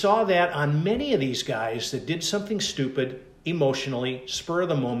 And I saw that on many of these guys that did something stupid, emotionally, spur of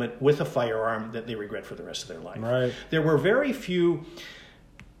the moment, with a firearm that they regret for the rest of their life. Right. There were very few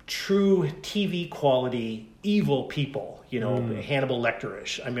true TV quality evil people, Hannibal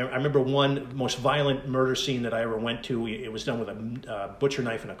Lecter-ish. I remember one most violent murder scene that I ever went to. It was done with a butcher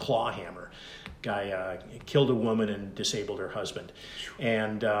knife and a claw hammer. Guy killed a woman and disabled her husband.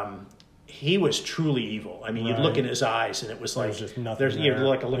 And he was truly evil. I mean, you'd look in his eyes and it was like, just nothing you'd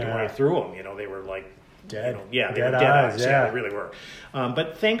like looking right through them. They were like, dead. They were dead eyes. Yeah, they really were.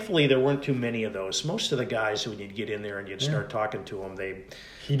 But thankfully, there weren't too many of those. Most of the guys, when you'd get in there and you'd start talking to them, they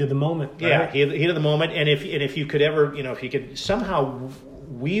heat of the moment. Right? Yeah, heat of the moment. And if you could ever, if you could somehow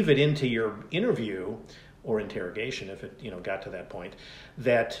weave it into your interview or interrogation, if it got to that point,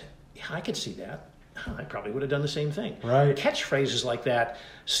 that I could see that. I probably would have done the same thing. Right. Catchphrases like that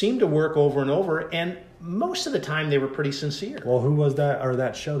seem to work over and over, and most of the time they were pretty sincere. Well, who was that, or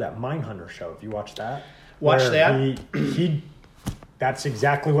that show, that Mindhunter show? If you watch that, He that's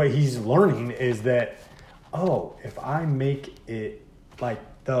exactly what he's learning, is that, if I make it like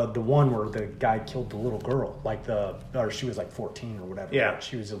the one where the guy killed the little girl, or she was like 14 or whatever. Yeah.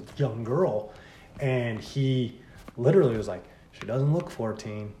 She was a young girl, and he literally was like, she doesn't look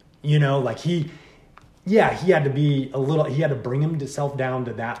 14. He had to be he had to bring himself down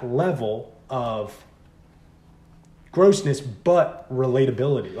to that level of grossness, but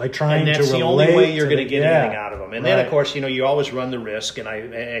relatability, like trying to relate. And that's the only way you're going to get anything out of them. And then, of course, you always run the risk, and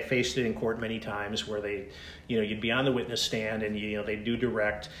I faced it in court many times where they, you'd be on the witness stand and, they do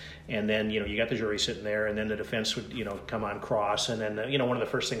direct, and then, you got the jury sitting there, and then the defense would, come on cross, and then, one of the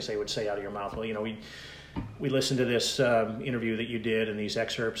first things they would say out of your mouth, well, we listened to this interview that you did and these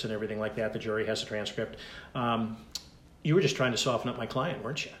excerpts and everything like that. The jury has a transcript. You were just trying to soften up my client,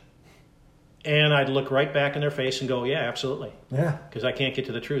 weren't you? And I'd look right back in their face and go, yeah, absolutely. Yeah. Because I can't get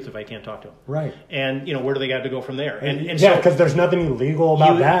to the truth if I can't talk to them. Right. And, where do they got to go from there? And yeah, because there's nothing illegal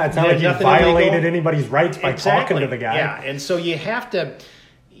about that. It's not like you violated anybody's rights by talking to the guy. Yeah, and so you have to,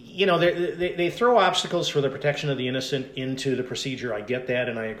 they throw obstacles for the protection of the innocent into the procedure. I get that,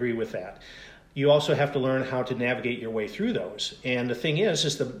 and I agree with that. You also have to learn how to navigate your way through those. And the thing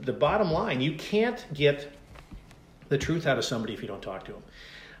is the bottom line, you can't get the truth out of somebody if you don't talk to them.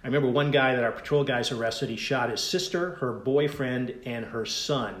 I remember one guy that our patrol guys arrested. He shot his sister, her boyfriend, and her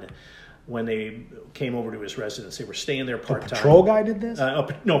son when they came over to his residence. They were staying there part-time. The patrol guy did this?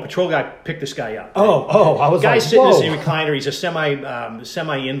 No, patrol guy picked this guy up. I was Guy's like, sitting whoa. in his recliner. He's a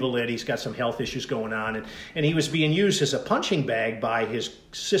semi-invalid. He's got some health issues going on. And he was being used as a punching bag by his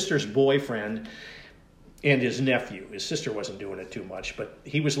sister's boyfriend and his nephew. His sister wasn't doing it too much, but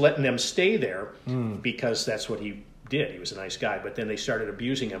he was letting them stay there because that's what he did. He was a nice guy, but then they started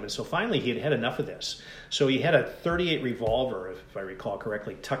abusing him, and so finally he had had enough of this. So he had a .38 revolver, if I recall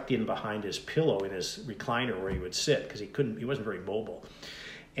correctly, tucked in behind his pillow in his recliner where he would sit because he wasn't very mobile.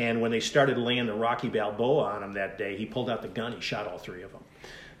 And when they started laying the Rocky Balboa on him that day, he pulled out the gun. He shot all three of them.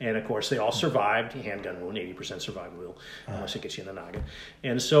 And, of course, they all survived. Handgun wound, 80% survival, unless it gets you in the noggin.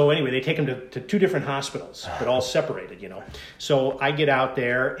 And so, anyway, they take him to two different hospitals, but all separated, So I get out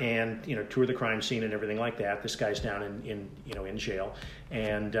there and, tour the crime scene and everything like that. This guy's down in jail.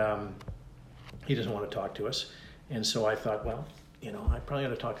 And he doesn't want to talk to us. And so I thought, well, I probably ought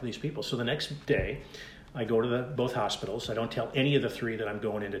to talk to these people. So the next day, I go to both hospitals. I don't tell any of the three that I'm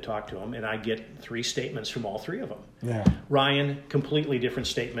going in to talk to them, and I get 3 statements from all 3 of them. Yeah. Ryan, completely different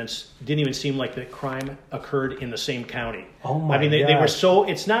statements. Didn't even seem like the crime occurred in the same county. Oh my! I mean, they were so.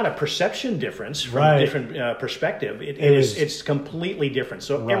 It's not a perception difference from a different perspective. It's completely different.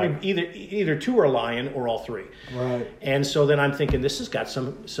 So either 2 are lying or all 3. Right. And so then I'm thinking this has got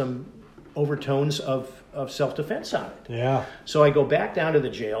some overtones of self-defense on it. Yeah. So I go back down to the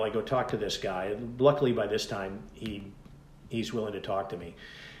jail. I go talk to this guy. Luckily, by this time, he's willing to talk to me.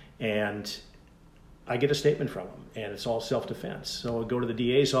 And I get a statement from him, and it's all self-defense. So I go to the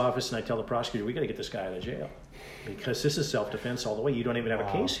DA's office, and I tell the prosecutor, we got to get this guy out of jail because this is self-defense all the way. You don't even have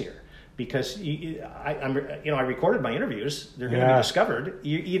a case here. Because I recorded my interviews. They're going to be discovered.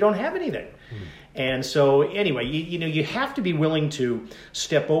 You don't have anything. And so anyway, you have to be willing to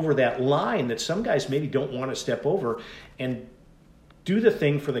step over that line that some guys maybe don't want to step over and do the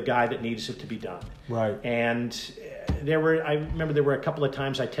thing for the guy that needs it to be done. Right. And I remember there were a couple of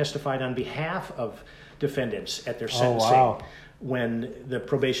times I testified on behalf of defendants at their sentencing. When the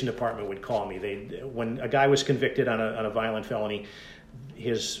probation department would call me. When a guy was convicted on a violent felony,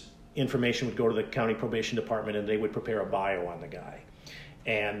 his information would go to the county probation department and they would prepare a bio on the guy.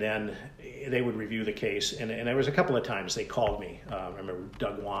 and then they would review the case. And there was a couple of times they called me. I remember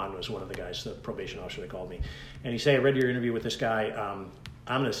Doug Wan was one of the guys, the probation officer that called me. And he said, I read your interview with this guy.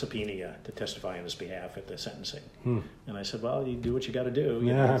 I'm going to subpoena you to testify on his behalf at the sentencing. And I said, well, you do what you got to do.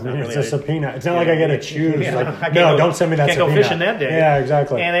 It's a subpoena. It's not like I get to choose. Don't send me that can't subpoena. Can't go fishing that day. Yeah,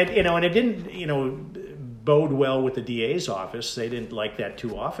 exactly. And it didn't, bode well with the DA's office. They didn't like that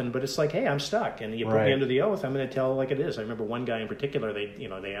too often, but it's like, hey, I'm stuck, and you put me under the oath. I'm going to tell like it is. I remember one guy in particular.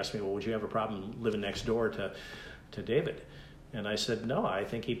 They asked me, well, would you have a problem living next door to David? And I said, no, I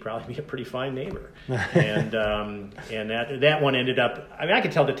think he'd probably be a pretty fine neighbor. And that one ended up, I mean, I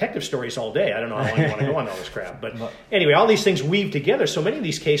could tell detective stories all day. I don't know how long you want to go on all this crap. But anyway, all these things weave together. So many of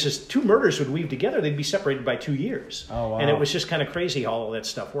these cases, 2 murders would weave together. They'd be separated by 2 years. Oh, wow. And it was just kind of crazy how all that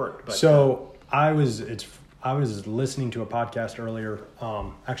stuff worked. But, I was listening to a podcast earlier,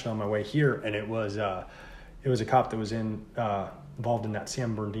 actually on my way here, and it was a cop that was involved in that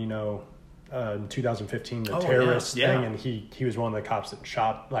San Bernardino in 2015, the terrorist thing, and he was one of the cops that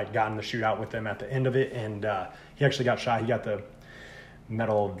got in the shootout with them at the end of it, and he actually got shot. He got the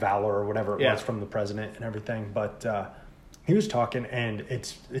Medal of Valor or whatever it was from the president and everything. But he was talking, and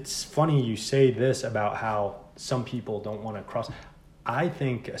it's funny you say this about how some people don't want to cross. I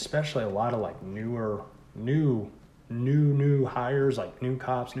think especially a lot of like new hires, like new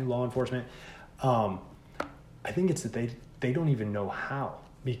cops, new law enforcement. I think it's that they don't even know how,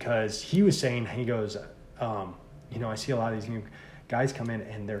 because he was saying, he goes, I see a lot of these new guys come in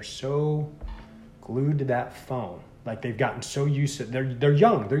and they're so glued to that phone. Like they've gotten so used to they're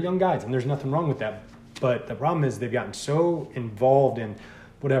young guys, and there's nothing wrong with that. But the problem is they've gotten so involved in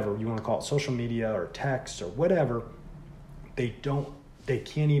whatever you want to call it, social media or text or whatever, they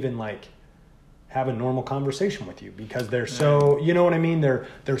can't even like have a normal conversation with you because they're so, you know what I mean? They're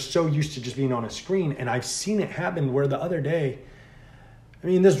so used to just being on a screen. And I've seen it happen where the other day, I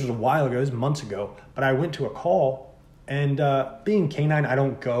mean, this was a while ago, this was months ago, but I went to a call, and being canine, I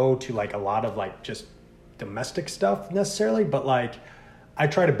don't go to like a lot of like just domestic stuff necessarily, but like I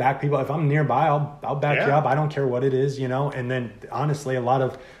try to back people. If I'm nearby, I'll back you up. I don't care what it is, and then honestly, a lot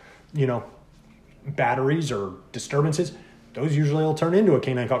of, batteries or disturbances, those usually will turn into a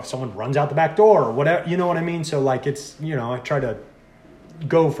canine call if someone runs out the back door or whatever, you know what I mean? So like it's, I try to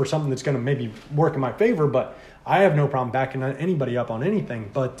go for something that's going to maybe work in my favor, but I have no problem backing anybody up on anything.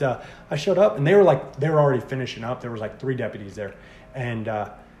 But I showed up, and they were already finishing up. There was like 3 deputies there, and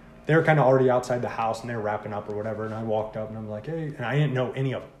they were kind of already outside the house, and they were wrapping up or whatever. And I walked up, and I'm like, hey, and I didn't know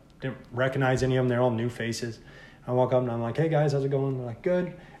any of them, didn't recognize any of them. They're all new faces. I walk up, and I'm like, hey guys, how's it going? They're like,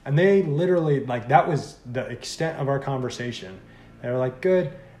 good. And they literally, like, that was the extent of our conversation. They were like,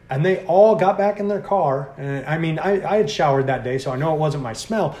 good. And they all got back in their car. And I mean, I had showered that day, so I know it wasn't my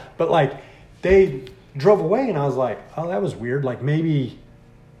smell. But, like, they drove away, and I was like, oh, that was weird. Like, maybe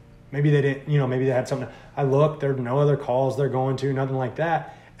they didn't, maybe they had something. I looked, there were no other calls they're going to, nothing like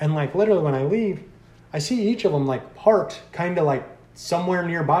that. And, like, literally when I leave, I see each of them, like, parked kind of, like, somewhere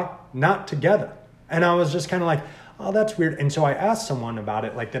nearby, not together. And I was just kind of like, oh, that's weird. And so I asked someone about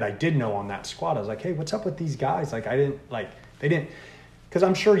it, like, that I did know on that squad. I was like, hey, what's up with these guys? Like, they didn't, because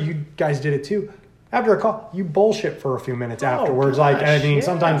I'm sure you guys did it too. After a call, you bullshit for a few minutes afterwards. Gosh, like, I mean,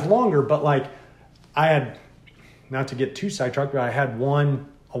 sometimes longer, but like, I had, not to get too sidetracked, but I had one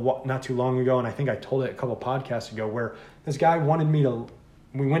not too long ago, and I think I told it a couple podcasts ago, where this guy wanted me to,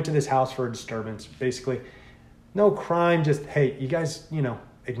 we went to this house for a disturbance, basically. No crime, just, hey, you guys,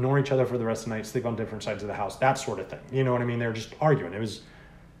 ignore each other for the rest of the night, sleep on different sides of the house, that sort of thing. You know what I mean? They were just arguing. It was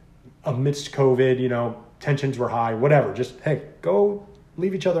amidst COVID, tensions were high, whatever. Just, hey, go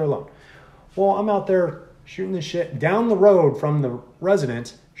leave each other alone. Well, I'm out there shooting the shit down the road from the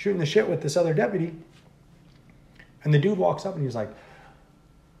residence, shooting the shit with this other deputy. And the dude walks up and he's like,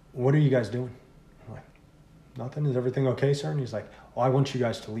 what are you guys doing? I'm like, nothing. Is everything okay, sir? And he's like, oh, I want you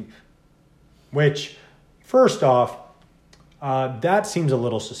guys to leave. Which, first off, that seems a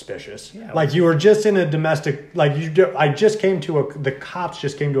little suspicious. Yeah, like you were just in a domestic, like the cops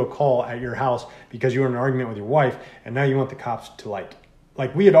just came to a call at your house because you were in an argument with your wife, and now you want the cops to like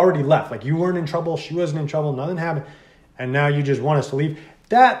we had already left. Like you weren't in trouble, she wasn't in trouble, nothing happened, and now you just want us to leave.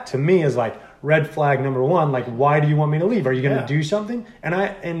 That to me is like red flag number 1. Like, why do you want me to leave? Are you going to do something?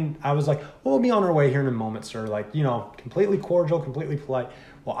 And I was like, well, we'll be on our way here in a moment, sir. Like, completely cordial, completely polite.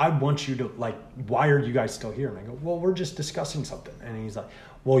 Well, I want you to, like, why are you guys still here? And I go, well, we're just discussing something. And he's like,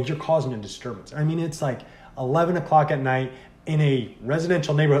 well, you're causing a disturbance. I mean, it's like 11 o'clock at night in a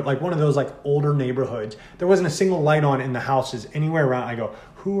residential neighborhood, like one of those, like, older neighborhoods. There wasn't a single light on in the houses anywhere around. I go,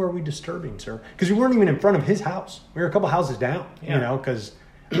 who are we disturbing, sir? Because we weren't even in front of his house. We were a couple houses down, because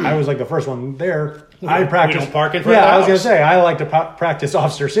I was like the first one there. I practiced. We don't park in front of the I was going house. to say, I like to practice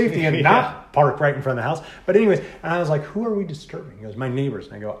officer safety and not park right in front of the house. But anyways, and I was like, who are we disturbing? He goes, my neighbors.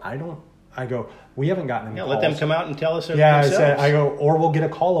 And I go, we haven't gotten any calls. Let them come out and tell us Yeah, themselves. I go, or we'll get a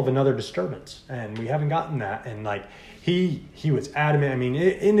call of another disturbance. And we haven't gotten that. And like, he was adamant. I mean,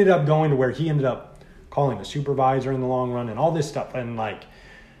 it ended up going to where he ended up calling the supervisor in the long run and all this stuff. And like,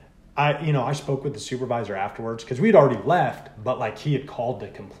 I spoke with the supervisor afterwards because we'd already left, but like he had called to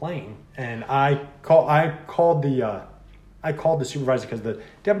complain. And I called the supervisor because the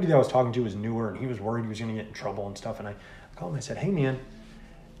deputy that I was talking to was newer and he was worried he was going to get in trouble and stuff. And I called him. I said, hey man,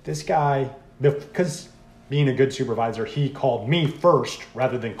 this guy, because being a good supervisor, he called me first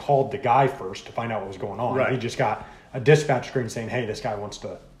rather than called the guy first to find out what was going on. Right. He just got a dispatch screen saying, hey, this guy wants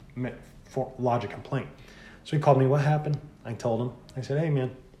to lodge a complaint. So he called me. What happened? I told him. I said, hey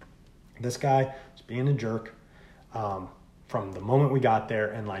man, this guy was being a jerk from the moment we got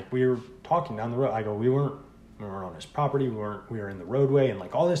there. And like we were talking down the road. I go, we weren't on his property. We were in the roadway and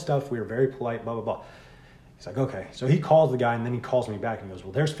like all this stuff. We were very polite, blah, blah, blah. He's like, okay. So he calls the guy and then he calls me back and he goes,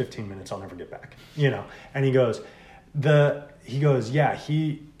 well, there's 15 minutes. I'll never get back, And he goes,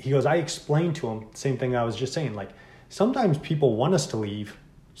 I explained to him the same thing I was just saying. Like sometimes people want us to leave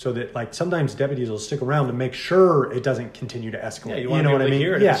so that like sometimes deputies will stick around to make sure it doesn't continue to escalate. Yeah, you want to be able to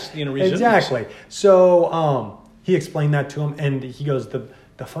hear it. Yeah, Resistance. exactly. So he explained that to him and he goes,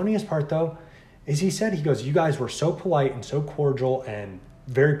 the funniest part though is he said, you guys were so polite and so cordial and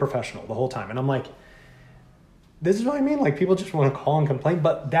very professional the whole time. And I'm like, this is what I mean. Like people just want to call and complain.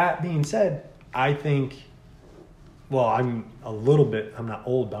 But that being said, I think, well, I'm not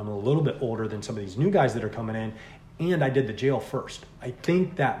old, but I'm a little bit older than some of these new guys that are coming in. And I did the jail first. I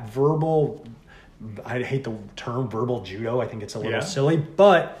think that I hate the term verbal judo. I think it's a little silly,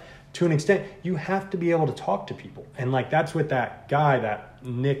 but to an extent, you have to be able to talk to people. And like, that's what that guy, that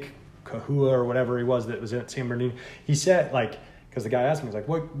Nick Kahua or whatever he was that was at San Bernardino, he said, like, because the guy asked me, he's like,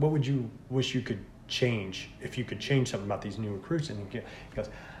 what would you wish you could change if you could change something about these new recruits? And he goes,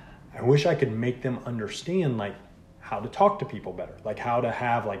 I wish I could make them understand like how to talk to people better, like how to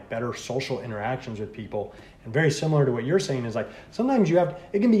have like better social interactions with people. And very similar to what you're saying is like sometimes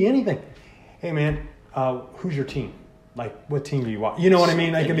it can be anything. Hey man, who's your team? Like what team do you watch? You know what I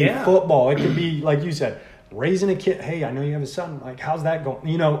mean? It could be football. It could be like you said, raising a kid. Hey, I know you have a son. Like how's that going?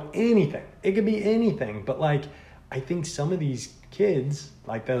 Anything. It could be anything. But like I think some of these kids,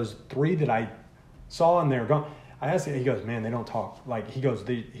 like those 3 that I saw and they were gone. I asked him, he goes, man, they don't talk. Like he goes,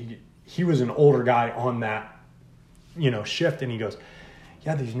 he was an older guy on that, shift. And he goes,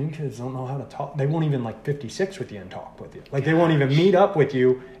 yeah, these new kids don't know how to talk. They won't even like 56 with you and talk with you. Like they won't even meet up with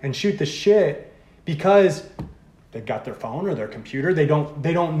you and shoot the shit because they've got their phone or their computer. They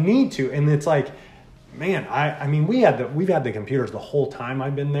don't need to. And it's like, man, I mean, we've had the computers the whole time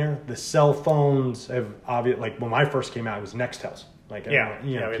I've been there. The cell phones have obviously, like when I first came out, it was Nextels. Like,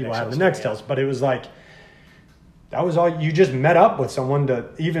 people have the Nextels, but it was like, that was all, you just met up with someone to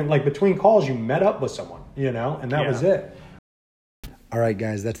even like between calls, you met up with someone, and that was it. All right,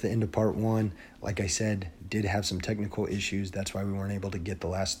 guys, that's the end of part 1. Like I said, did have some technical issues. That's why we weren't able to get the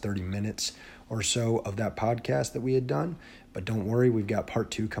last 30 minutes or so of that podcast that we had done. But don't worry, we've got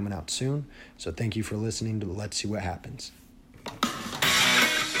part 2 coming out soon. So thank you for listening to Let's See What Happens.